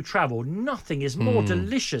fans who travel, nothing is more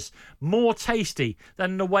delicious, more tasty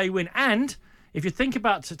than an away win. And if you think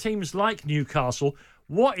about teams like Newcastle,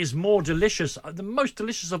 what is more delicious, the most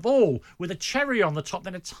delicious of all, with a cherry on the top,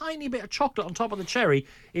 then a tiny bit of chocolate on top of the cherry,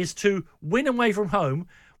 is to win away from home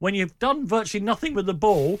when you've done virtually nothing with the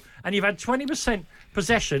ball and you've had 20%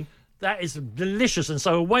 possession. That is delicious. And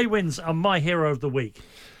so away wins are my hero of the week.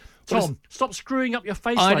 Tom, stop screwing up your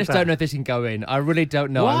face I like just that. don't know if this can go in. I really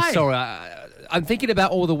don't know. Why? I'm sorry. I'm thinking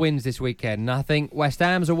about all the wins this weekend, and I think West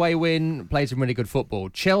Ham's away win played some really good football.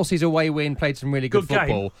 Chelsea's away win played some really good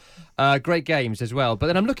football. Great games as well. But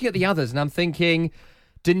then I'm looking at the others, and I'm thinking,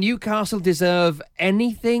 do Newcastle deserve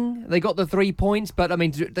anything? They got the 3 points, but I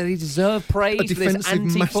mean, do they deserve praise A for this defensive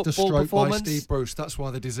anti-football masterstroke performance? by Steve Bruce. That's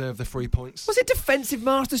why they deserve the 3 points. Was it defensive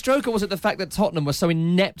masterstroke, or was it the fact that Tottenham was so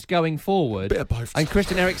inept going forward? Bit of both. And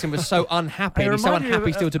Christian Eriksen was so unhappy, and he's so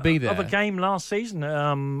unhappy still to be there. Of a game last season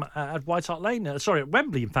at White Hart Lane, at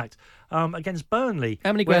Wembley, in fact, against Burnley.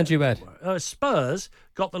 How many grounds you had? Spurs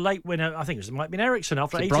got the late winner. I think it might have been Ericsson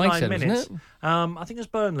after 89 Brighton, minutes. isn't it? I think it was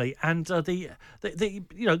Burnley, and exactly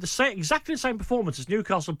the same performance as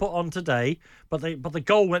Newcastle put on today, but the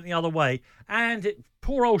goal went the other way, and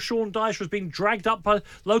poor old Sean Dyche was being dragged up by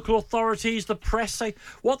local authorities, the press say,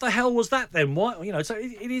 what the hell was that then? What, so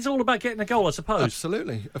it is all about getting a goal, I suppose.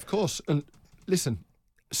 Absolutely, of course. And listen,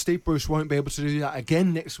 Steve Bruce won't be able to do that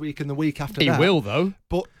again next week and the week after that. He will, though.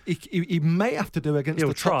 But he may have to do against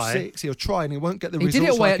the top six. He'll try, and he won't get the results. He did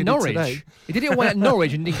it away at Norwich. Today. He did it away at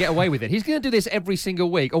Norwich and didn't get away with it. He's going to do this every single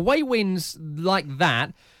week. Away wins like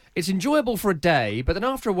that, it's enjoyable for a day, but then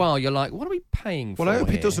after a while you're like, what are we paying for? Well, I hope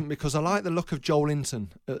here? he doesn't, because I like the look of Joel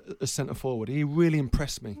Linton as centre forward. He really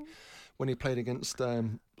impressed me when he played against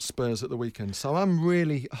Spurs at the weekend. So I'm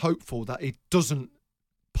really hopeful that he doesn't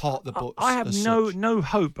part the books. I have no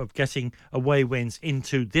hope of getting away wins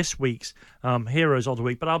into this week's Heroes of the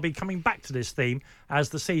Week, but I'll be coming back to this theme as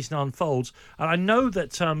the season unfolds. And I know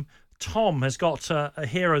that Tom has got a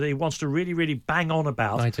hero that he wants to really, really bang on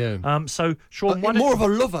about. I do. So, Sean, more of a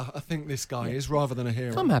lover, I think this guy is, rather than a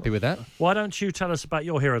hero. I'm happy with that. Why don't you tell us about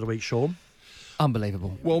your hero of the week, Sean?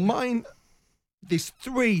 Unbelievable. Well, mine, there's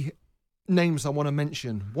three names I want to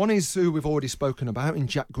mention. One is who we've already spoken about in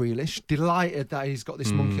Jack Grealish. Delighted that he's got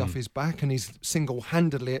this monkey off his back and he's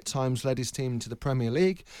single-handedly at times led his team to the Premier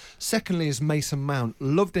League. Secondly is Mason Mount.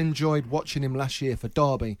 Enjoyed watching him last year for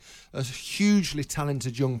Derby. A hugely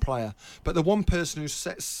talented young player. But the one person who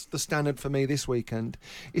sets the standard for me this weekend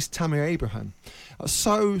is Tammy Abraham. I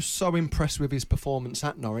was so impressed with his performance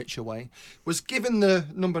at Norwich away. Was given the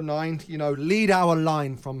number 9, lead our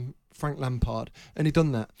line from Frank Lampard, and he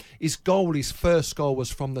done that. His first goal was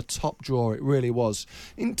from the top drawer. It really was.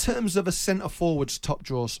 In terms of a centre forward's top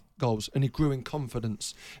draws goals, and he grew in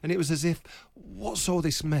confidence. And it was as if, what's all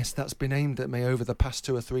this mess that's been aimed at me over the past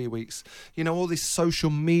 2 or 3 weeks? All this social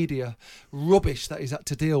media rubbish that he's had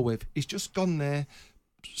to deal with. He's just gone there,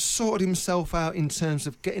 sorted himself out in terms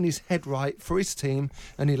of getting his head right for his team,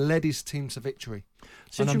 and he led his team to victory.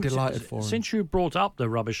 And I'm delighted for him. Since you brought up the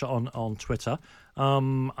rubbish on Twitter, I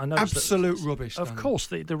noticed absolute rubbish. Of course,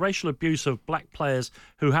 the racial abuse of black players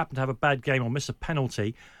who happen to have a bad game or miss a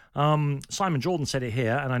penalty. Simon Jordan said it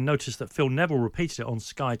here, and I noticed that Phil Neville repeated it on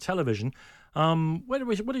Sky Television. Where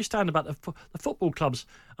do you stand about the football clubs?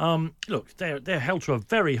 Look, they're held to a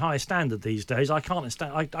very high standard these days. I can't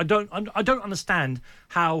understand. I don't understand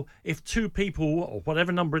how, if 2 people or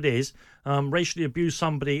whatever number it is racially abuse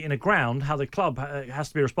somebody in a ground, how the club has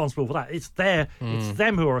to be responsible for that. It's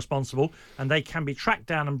them who are responsible, and they can be tracked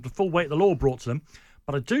down and the full weight of the law brought to them.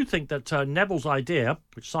 But I do think that Neville's idea,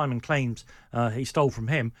 which Simon claims he stole from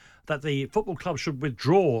him, that the football club should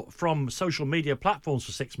withdraw from social media platforms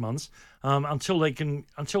for 6 months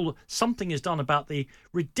until something is done about the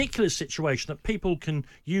ridiculous situation that people can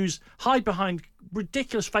hide behind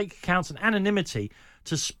ridiculous fake accounts and anonymity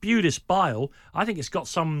to spew this bile. I think it's got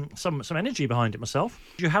some energy behind it myself.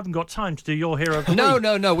 You haven't got time to do your hero of the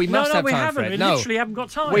week. No, we must have time. We haven't. Fred. We no. literally haven't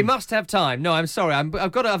got time. We must have time. No, I'm sorry.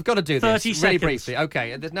 I've got to do this 30 really seconds. briefly.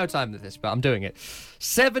 Okay, there's no time for this, but I'm doing it.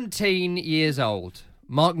 17 years old,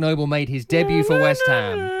 Mark Noble made his debut for West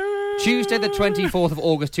Ham. Tuesday the 24th of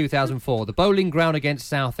August 2004, the Bowling Ground against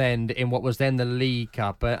Southend in what was then the League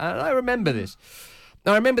Cup. And I remember this.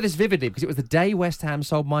 I remember this vividly because it was the day West Ham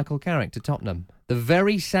sold Michael Carrick to Tottenham. The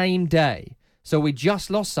very same day. So we just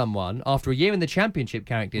lost someone after a year in the Championship.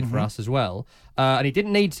 Carrick did for us as well. And he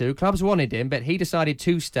didn't need to. Clubs wanted him, but he decided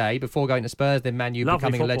to stay before going to Spurs, then Man U,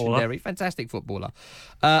 becoming a legendary, fantastic footballer.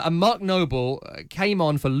 And Mark Noble came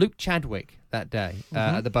on for Luke Chadwick that day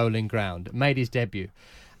at the Bowling Ground, made his debut.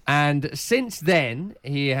 And since then,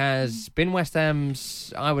 he has been West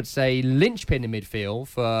Ham's, I would say, linchpin in midfield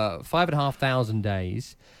for 5,500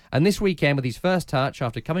 days. And this weekend, with his first touch,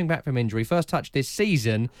 after coming back from injury, first touch this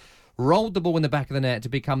season, rolled the ball in the back of the net to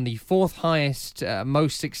become the 4th highest,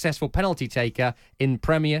 most successful penalty taker in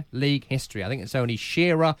Premier League history. I think it's only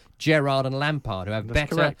Shearer, Gerrard and Lampard who have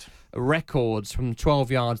better records from 12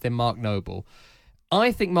 yards than Mark Noble.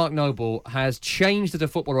 I think Mark Noble has changed as a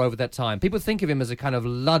footballer over that time. People think of him as a kind of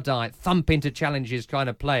Luddite, thump into challenges kind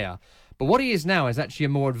of player. But what he is now is actually a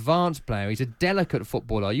more advanced player. He's a delicate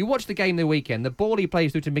footballer. You watch the game the weekend, the ball he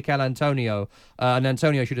plays through to Mikel Antonio, and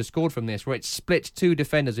Antonio should have scored from this, where it splits 2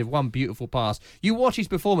 defenders with one beautiful pass. You watch his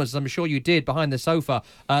performance, as I'm sure you did, behind the sofa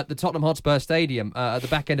at the Tottenham Hotspur Stadium at the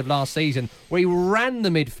back end of last season, where he ran the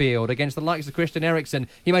midfield against the likes of Christian Eriksen.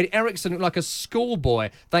 He made Eriksen look like a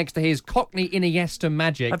schoolboy, thanks to his Cockney Iniesta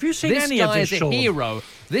magic. Have you seen any of this, This guy is a hero.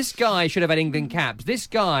 This guy should have had England caps. This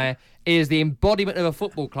guy is the embodiment of a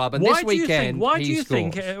football club. And this weekend, why do you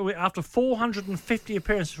scores. think, after 450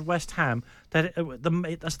 appearances for West Ham, that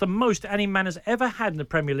that's the most any man has ever had in the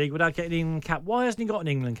Premier League without getting an England cap? Why hasn't he got an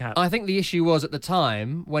England cap? I think the issue was at the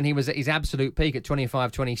time, when he was at his absolute peak at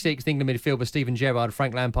 25-26, the England midfield was Steven Gerrard,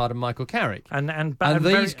 Frank Lampard and Michael Carrick. And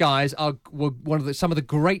these guys were some of the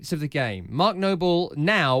greats of the game. Mark Noble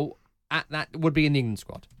now at that would be in the England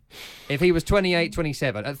squad. If he was 28,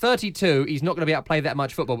 27. At 32, he's not going to be able to play that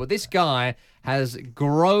much football. But this guy has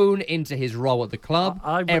grown into his role at the club.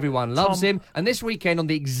 Everyone loves him. And this weekend, on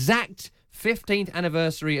the exact 15th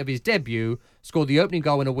anniversary of his debut, scored the opening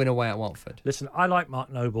goal in a win away at Watford. Listen, I like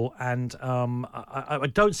Mark Noble, and I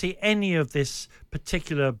don't see any of this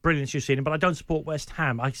particular brilliance you've seen him, but I don't support West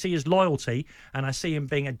Ham. I see his loyalty, and I see him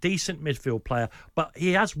being a decent midfield player, but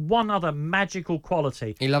he has one other magical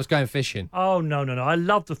quality. He loves going fishing. Oh, no. I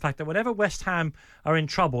love the fact that whenever West Ham are in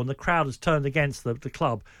trouble and the crowd has turned against the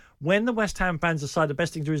club, when the West Ham fans decide the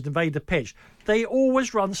best thing to do is invade the pitch, they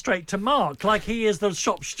always run straight to Mark, like he is the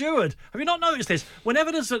shop steward. Have you not noticed this?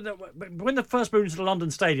 Whenever when the first moved to the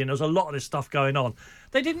London Stadium, there was a lot of this stuff going on.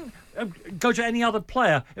 They didn't go to any other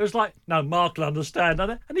player. It was like, no, Mark will understand.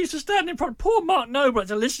 And he used to stand in front. Poor Mark Noble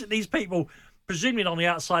to listen to these people, presumably on the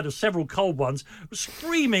outside of several cold ones,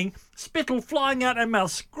 screaming, spittle flying out their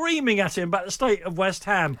mouth, screaming at him about the state of West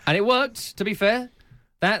Ham. And it worked, to be fair.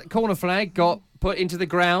 That corner flag got put into the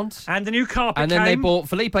ground. And the new carpet And then came. they bought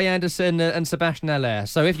Felipe Anderson and Sebastian Haller.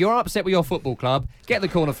 So if you're upset with your football club, get the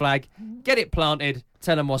corner flag, get it planted,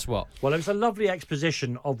 tell them what's what. Well, it was a lovely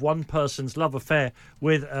exposition of one person's love affair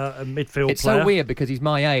with a midfield It's player. so weird because he's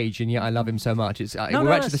my age and yet I love him so much.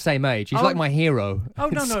 We're actually the same age. He's like my hero. Oh,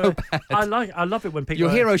 no, It's no. so bad. I love it when people...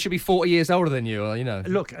 Your hero should be 40 years older than you, you know.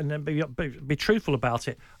 Look, and then be truthful about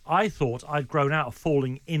it. I thought I'd grown out of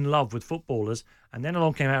falling in love with footballers, and then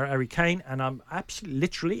along came Harry Kane, and I'm absolutely,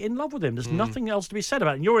 literally in love with him. There's nothing else to be said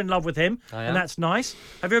about it. And you're in love with him, and that's nice.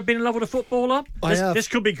 Have you ever been in love with a footballer? I have. This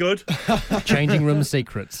could be good. Changing room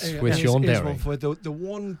secrets with Sean Here's Derry. one for you. The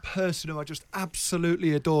one person who I just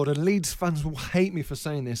absolutely adored, and Leeds fans will hate me for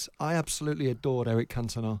saying this, I absolutely adored Eric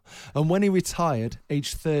Cantona. And when he retired,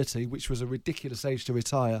 age 30, which was a ridiculous age to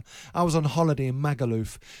retire, I was on holiday in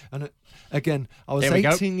Magaluf. And again, I was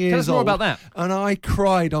 18 years Tell us more old. about that. And I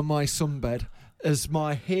cried on my sunbed as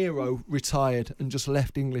my hero retired and just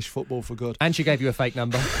left English football for good. And she gave you a fake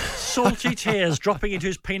number. Salty tears dropping into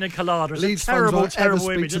his pina colada. It's Leeds a terrible, fans won't ever terrible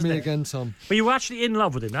speak image, to isn't me it? again, Tom. But you were actually in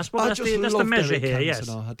love with him. That's the measure Eric here, Cantona. yes.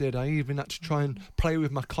 I did. I even had to try and play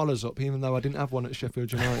with my collars up, even though I didn't have one at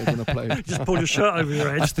Sheffield United when I played. Just pull your shirt over your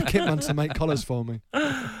head. Asked the kit man to make collars for me.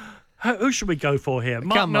 Who should we go for here?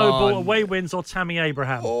 Mark Come Noble, on. away wins, or Tammy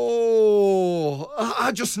Abraham? Oh,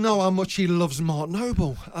 I just know how much he loves Mark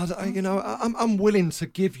Noble. I'm willing to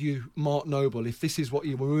give you Mark Noble if this is what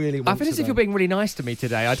you really want. I feel as if you're being really nice to me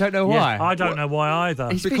today. I don't know why. I don't know why either.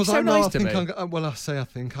 He's being because so I know nice I to think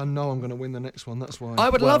me. I know I'm going to win the next one. That's why. I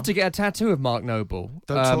would love to get a tattoo of Mark Noble.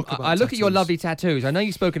 Don't talk about I look at your tattoos. lovely tattoos. I know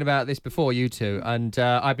you've spoken about this before, you two, and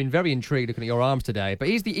I've been very intrigued looking at your arms today. But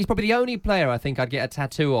he's probably the only player I think I'd get a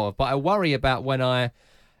tattoo of. But I worry about when I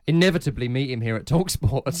inevitably meet him here at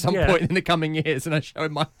TalkSport at some point in the coming years, and I show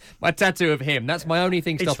him my tattoo of him. That's my only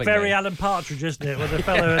thing stopping me. It's very Alan Partridge, isn't it? With the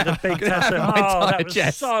fellow with the big tattoo. My Oh, that entire was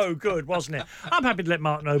chest. so good, wasn't it? I'm happy to let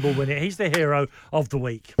Mark Noble win it. He's the hero of the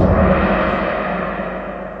week.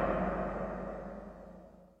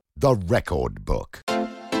 The Record Book.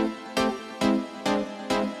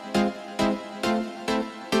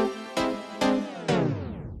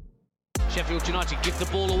 Sheffield United give the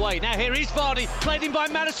ball away. Now here is Vardy, played in by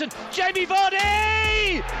Maddison. Jamie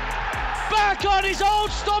Vardy! Back on his old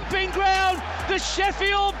stomping ground. The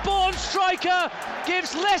Sheffield-born striker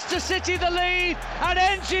gives Leicester City the lead and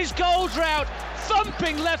ends his goal drought.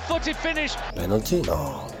 Thumping left-footed finish. Penalty?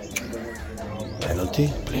 No.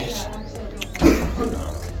 Penalty, please.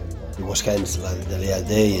 It was hands like the other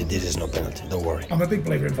day. This is no penalty. Don't worry. I'm a big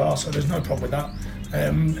believer in VAR, so there's no problem with that.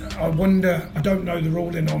 I wonder, I don't know the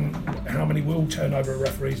ruling on how many will turn over a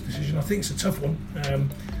referee's decision. I think it's a tough one.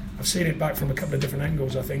 I've seen it back from a couple of different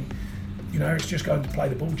angles. I think, Eric's just going to play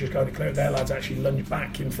the ball, just going to clear it. Their lads actually lunge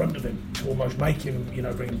back in front of him to almost make him,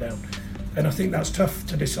 bring him down. And I think that's tough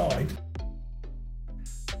to decide.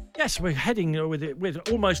 Yes, we're heading with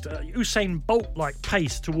almost Usain Bolt-like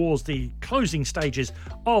pace towards the closing stages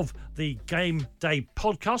of the Game Day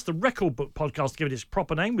podcast, the Record Book podcast, to give it its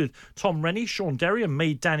proper name, with Tom Rennie, Sean Derry and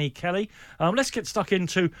me, Danny Kelly. Let's get stuck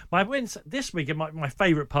into my wins this week, and my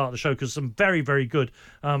favourite part of the show, because some very, very good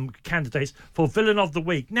candidates for Villain of the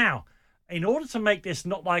Week. Now, in order to make this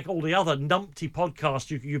not like all the other numpty podcasts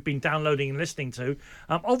you've been downloading and listening to,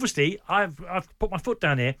 obviously I've put my foot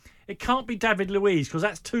down here. It can't be David Luiz because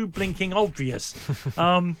that's too blinking obvious.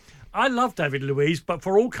 I love David Luiz, but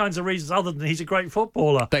for all kinds of reasons other than he's a great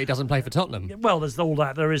footballer. That he doesn't play for Tottenham. Well, there's all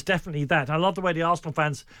that. There is definitely that. I love the way the Arsenal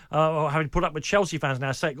fans, having put up with Chelsea fans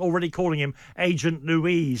now, already calling him Agent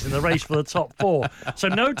Luiz in the race for the top 4. So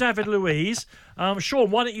no David Luiz. Sean,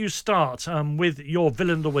 why don't you start with your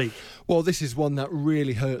villain of the week? Well, this is one that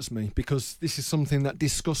really hurts me because this is something that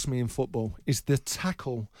disgusts me in football, is the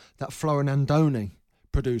tackle that Florian Andone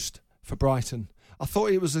produced for Brighton. I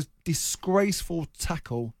thought it was a disgraceful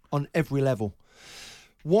tackle on every level.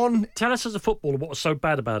 Tell us as a footballer what was so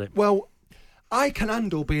bad about it. Well, I can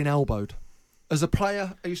handle being elbowed. As a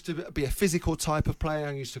player, I used to be a physical type of player.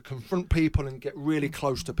 I used to confront people and get really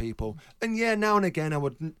close to people. And yeah, now and again I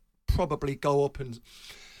would probably go up and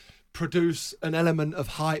produce an element of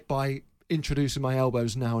height by introducing my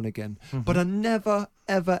elbows now and again. Mm-hmm. But I never,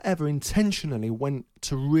 ever, ever intentionally went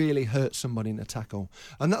to really hurt somebody in a tackle.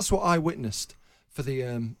 And that's what I witnessed for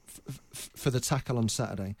the tackle on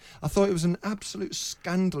Saturday. I thought it was an absolute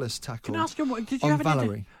scandalous tackle. Can I ask you, did you have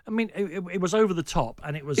Valerie? I mean, it was over the top,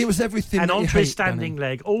 and it was everything. And that onto you hate, his standing Danny.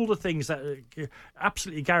 leg, all the things that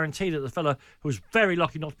absolutely guaranteed that the fella who was very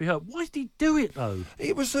lucky not to be hurt. Why did he do it though?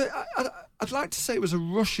 It was I'd like to say it was a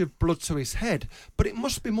rush of blood to his head, but it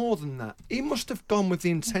must be more than that. He must have gone with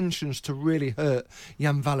the intentions to really hurt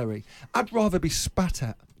Jan Valery. I'd rather be spat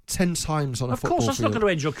at 10 times on a football field. Of course, that's not going to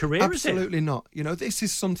end your career, is it? Absolutely not. You know, this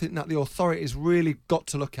is something that the authorities really got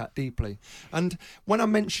to look at deeply. And when I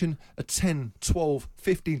mention a 10, 12,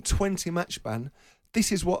 15, 20 match ban,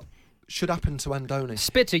 this is what should happen to Andone.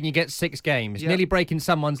 Spitting, you get 6 games. Yeah. Nearly breaking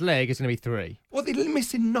someone's leg is going to be 3. Well, they're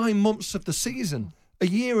missing 9 months of the season. A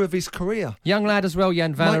year of his career. Young lad as well,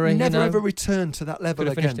 Jan Valery. Might never ever return to that level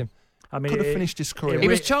again. Him. I mean, could have finished his career. He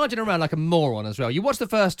was charging around like a moron as well. You watch the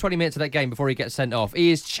first 20 minutes of that game before he gets sent off.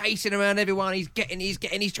 He is chasing around everyone. He's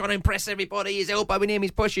trying to impress everybody. He's elbowing him.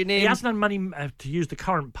 He's pushing him. He hasn't had many, to use the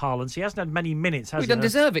current parlance, he hasn't had many minutes, has he? He doesn't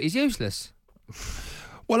deserve it. He's useless.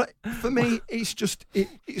 Well, for me, it's just, it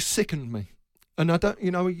sickened me. And I don't,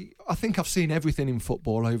 I think I've seen everything in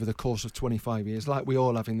football over the course of 25 years, like we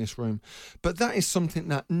all have in this room. But that is something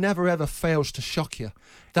that never ever fails to shock you.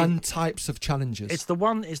 Types of challenges. It's the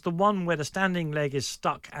one where the standing leg is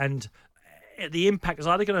stuck, and the impact is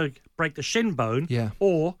either going to break the shin bone,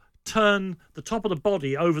 or turn the top of the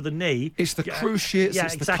body over the knee. It's the cruciates,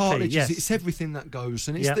 it's exactly, the cartilages, yes. It's everything that goes.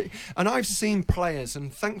 And and I've seen players,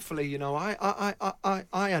 and thankfully, I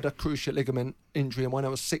had a cruciate ligament injury when I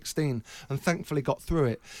was 16 and thankfully got through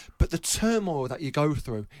it. But the turmoil that you go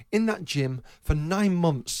through in that gym for 9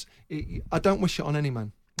 months, I don't wish it on any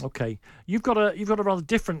man. Okay, you've got a rather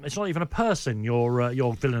different. It's not even a person. Your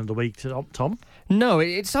villain of the week, Tom. No,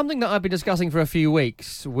 it's something that I've been discussing for a few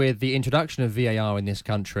weeks with the introduction of VAR in this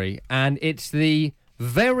country, and it's the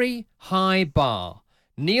very high bar.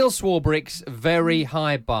 Neil Swarbrick's very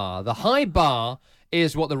high bar. The high bar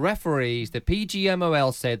is what the referees, the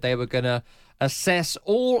PGMOL, said they were going to assess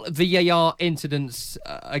all VAR incidents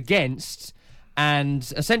against.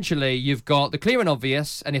 And essentially, you've got the clear and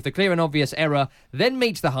obvious, and if the clear and obvious error then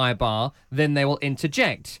meets the high bar, then they will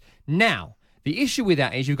interject. Now, the issue with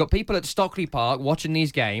that is you've got people at Stockley Park watching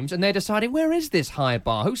these games, and they're deciding, where is this high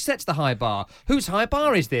bar? Who sets the high bar? Whose high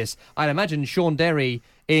bar is this? I'd imagine Sean Derry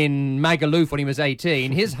in Magaluf when he was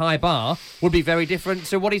 18, his high bar would be very different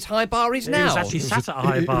to what his high bar is now. He was actually sat at a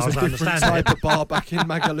high bar, as I understand it. It was a different type of bar back in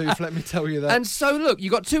Magaluf, let me tell you that. And so, look, you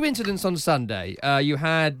got 2 incidents on Sunday. You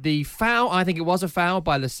had the foul, I think it was a foul,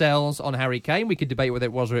 by Lascelles on Harry Kane. We could debate whether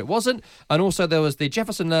it was or it wasn't. And also there was the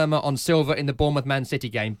Jefferson Lerma on Silva in the Bournemouth-Man City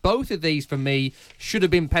game. Both of these, for me, should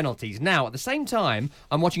have been penalties. Now, at the same time,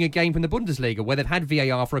 I'm watching a game from the Bundesliga where they've had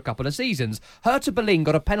VAR for a couple of seasons. Hertha Berlin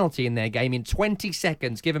got a penalty in their game in 20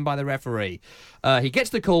 seconds given by the referee. He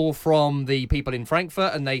gets the call from the people in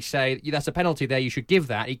Frankfurt and they say, that's a penalty there, you should give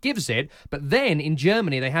that. He gives it, but then in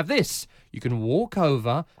Germany they have this. You can walk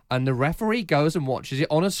over and the referee goes and watches it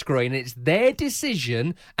on a screen and it's their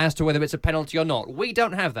decision as to whether it's a penalty or not. We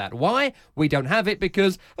don't have that. Why? We don't have it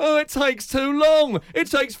because, it takes too long. It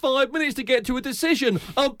takes 5 minutes to get to a decision.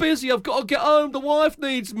 I'm busy. I've got to get home. The wife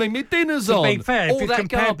needs me. My dinner's on. To be fair, all if you that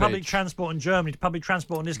compare garbage. public transport in Germany to public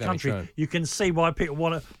transport in this Very country, true. you can see why people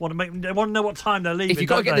want to know what time they're leaving. If you've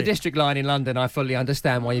got to get don't the they? district line in London, I fully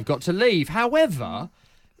understand why you've got to leave. However,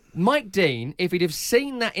 Mike Dean, if he'd have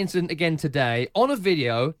seen that incident again today on a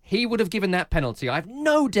video, he would have given that penalty. I have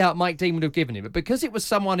no doubt Mike Dean would have given it, but because it was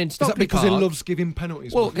someone in Stockley Is that because Park, he loves giving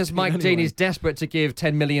penalties? well, because Mike Dean is desperate to give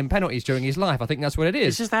 10 million penalties during his life. I think that's what it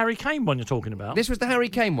is. This is the Harry Kane one you're talking about. This was the Harry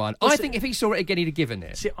Kane one. I think if he saw it again, he'd have given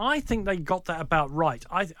it. See, I think they got that about right.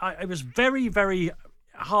 It was very, very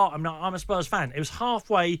hard. I'm a Spurs fan. It was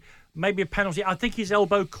halfway, maybe a penalty. I think his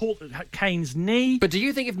elbow caught Kane's knee. But do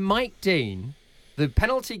you think if Mike Dean, the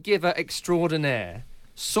penalty giver extraordinaire,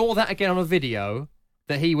 saw that again on a video,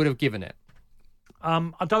 that he would have given it?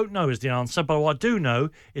 I don't know is the answer, but what I do know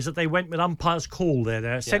is that they went with umpire's call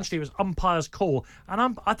there. Essentially, it was umpire's call,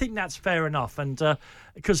 and I think that's fair enough. And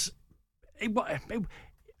because I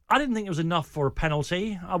didn't think it was enough for a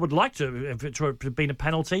penalty. I would like to if it had been a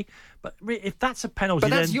penalty, but if that's a penalty,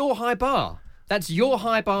 but that's your high bar. That's your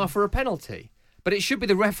high bar for a penalty. But it should be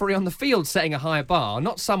the referee on the field setting a high bar,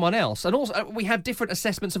 not someone else. And also, we have different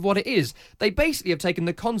assessments of what it is. They basically have taken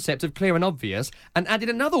the concept of clear and obvious and added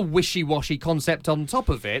another wishy-washy concept on top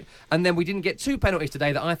of it. And then we didn't get 2 penalties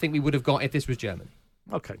today that I think we would have got if this was German.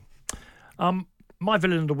 Okay. My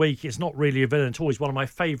villain of the week is not really a villain at all. He's one of my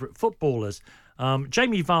favourite footballers.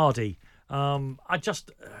 Jamie Vardy.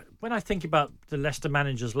 When I think about the Leicester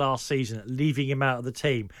managers last season, leaving him out of the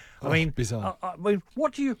team, bizarre.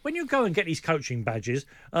 What do you when you go and get these coaching badges?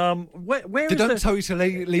 Where they don't tell you to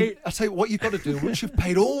leave. I tell you what you've got to do. Once you've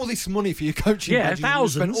paid all this money for your coaching badges,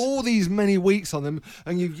 thousands, you've spent all these many weeks on them,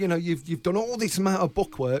 and you've done all this amount of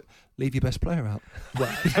bookwork. Leave your best player out. Well,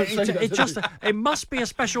 it must be a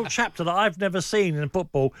special chapter that I've never seen in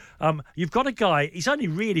football. You've got a guy, he's only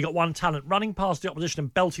really got one talent, running past the opposition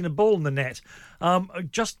and belting the ball in the net.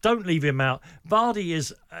 Just don't leave him out. Vardy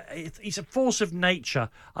he's a force of nature.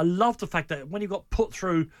 I love the fact that when he got put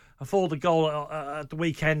through for the goal at the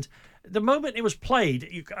weekend, the moment it was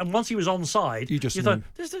played, and once he was onside, you thought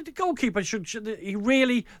the goalkeeper should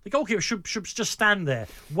just stand there,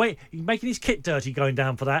 wait, making his kit dirty, going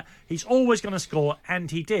down for that. He's always going to score, and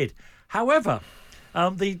he did. However,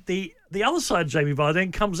 the other side of Jamie Vardy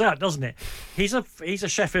then comes out, doesn't it? He's a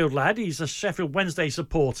Sheffield lad. He's a Sheffield Wednesday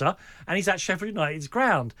supporter, and he's at Sheffield United's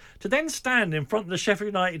ground. To then stand in front of the Sheffield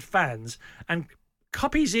United fans and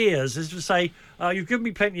cup his ears as to say, you've given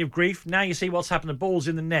me plenty of grief, now you see what's happened, the ball's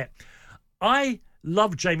in the net. I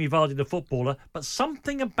love Jamie Vardy, the footballer, but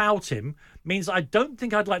something about him means I don't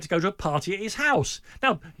think I'd like to go to a party at his house.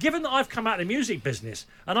 Now, given that I've come out of the music business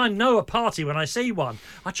and I know a party when I see one,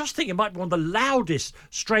 I just think it might be one of the loudest,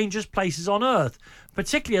 strangest places on earth,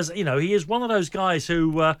 particularly as, he is one of those guys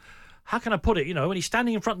who... how can I put it? When he's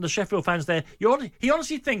standing in front of the Sheffield fans there, he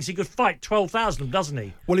honestly thinks he could fight 12,000 of them, doesn't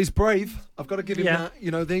he? Well, he's brave. I've got to give him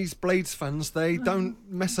that. These Blades fans, they don't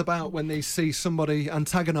mess about when they see somebody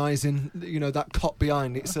antagonising, that cop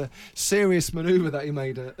behind. It's a serious manoeuvre that he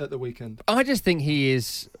made at the weekend. I just think he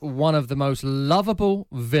is one of the most lovable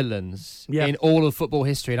villains in all of football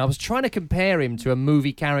history. And I was trying to compare him to a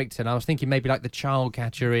movie character, and I was thinking maybe like the child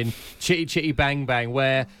catcher in Chitty Chitty Bang Bang,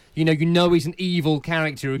 where... You know he's an evil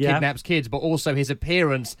character who kidnaps kids, but also his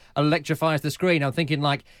appearance electrifies the screen. I'm thinking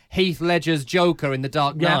like Heath Ledger's Joker in The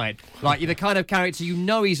Dark Knight. Like, you're the kind of character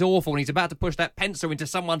he's awful and he's about to push that pencil into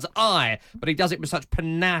someone's eye, but he does it with such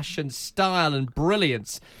panache and style and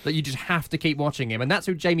brilliance that you just have to keep watching him. And that's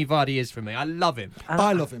who Jamie Vardy is for me. I love him.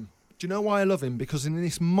 I love him. Do you know why I love him? Because in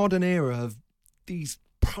this modern era of these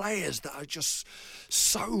players that are just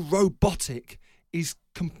so robotic, he's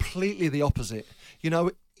completely the opposite.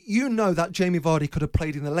 You know that Jamie Vardy could have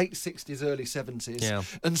played in the late 60s, early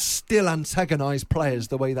 70s and still antagonise players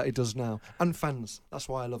the way that he does now. And fans. That's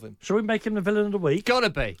why I love him. Shall we make him the villain of the week? Gotta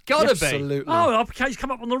be. Absolutely. Oh, he's come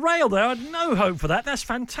up on the rail there. I had no hope for that. That's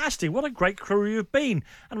fantastic. What a great crew you've been.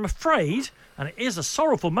 And I'm afraid, and it is a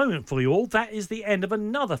sorrowful moment for you all, that is the end of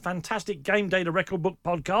another fantastic Game Day, the Record Book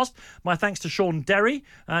podcast. My thanks to Sean Derry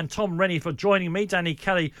and Tom Rennie for joining me, Danny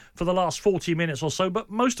Kelly for the last 40 minutes or so. But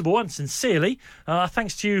most of all, and sincerely,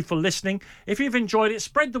 thanks to you for listening. If you've enjoyed it,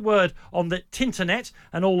 spread the word on the Tinternet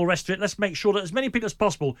and all the rest of it. Let's make sure that as many people as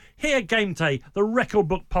possible hear Game Day, the Record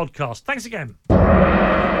Book podcast. Thanks again.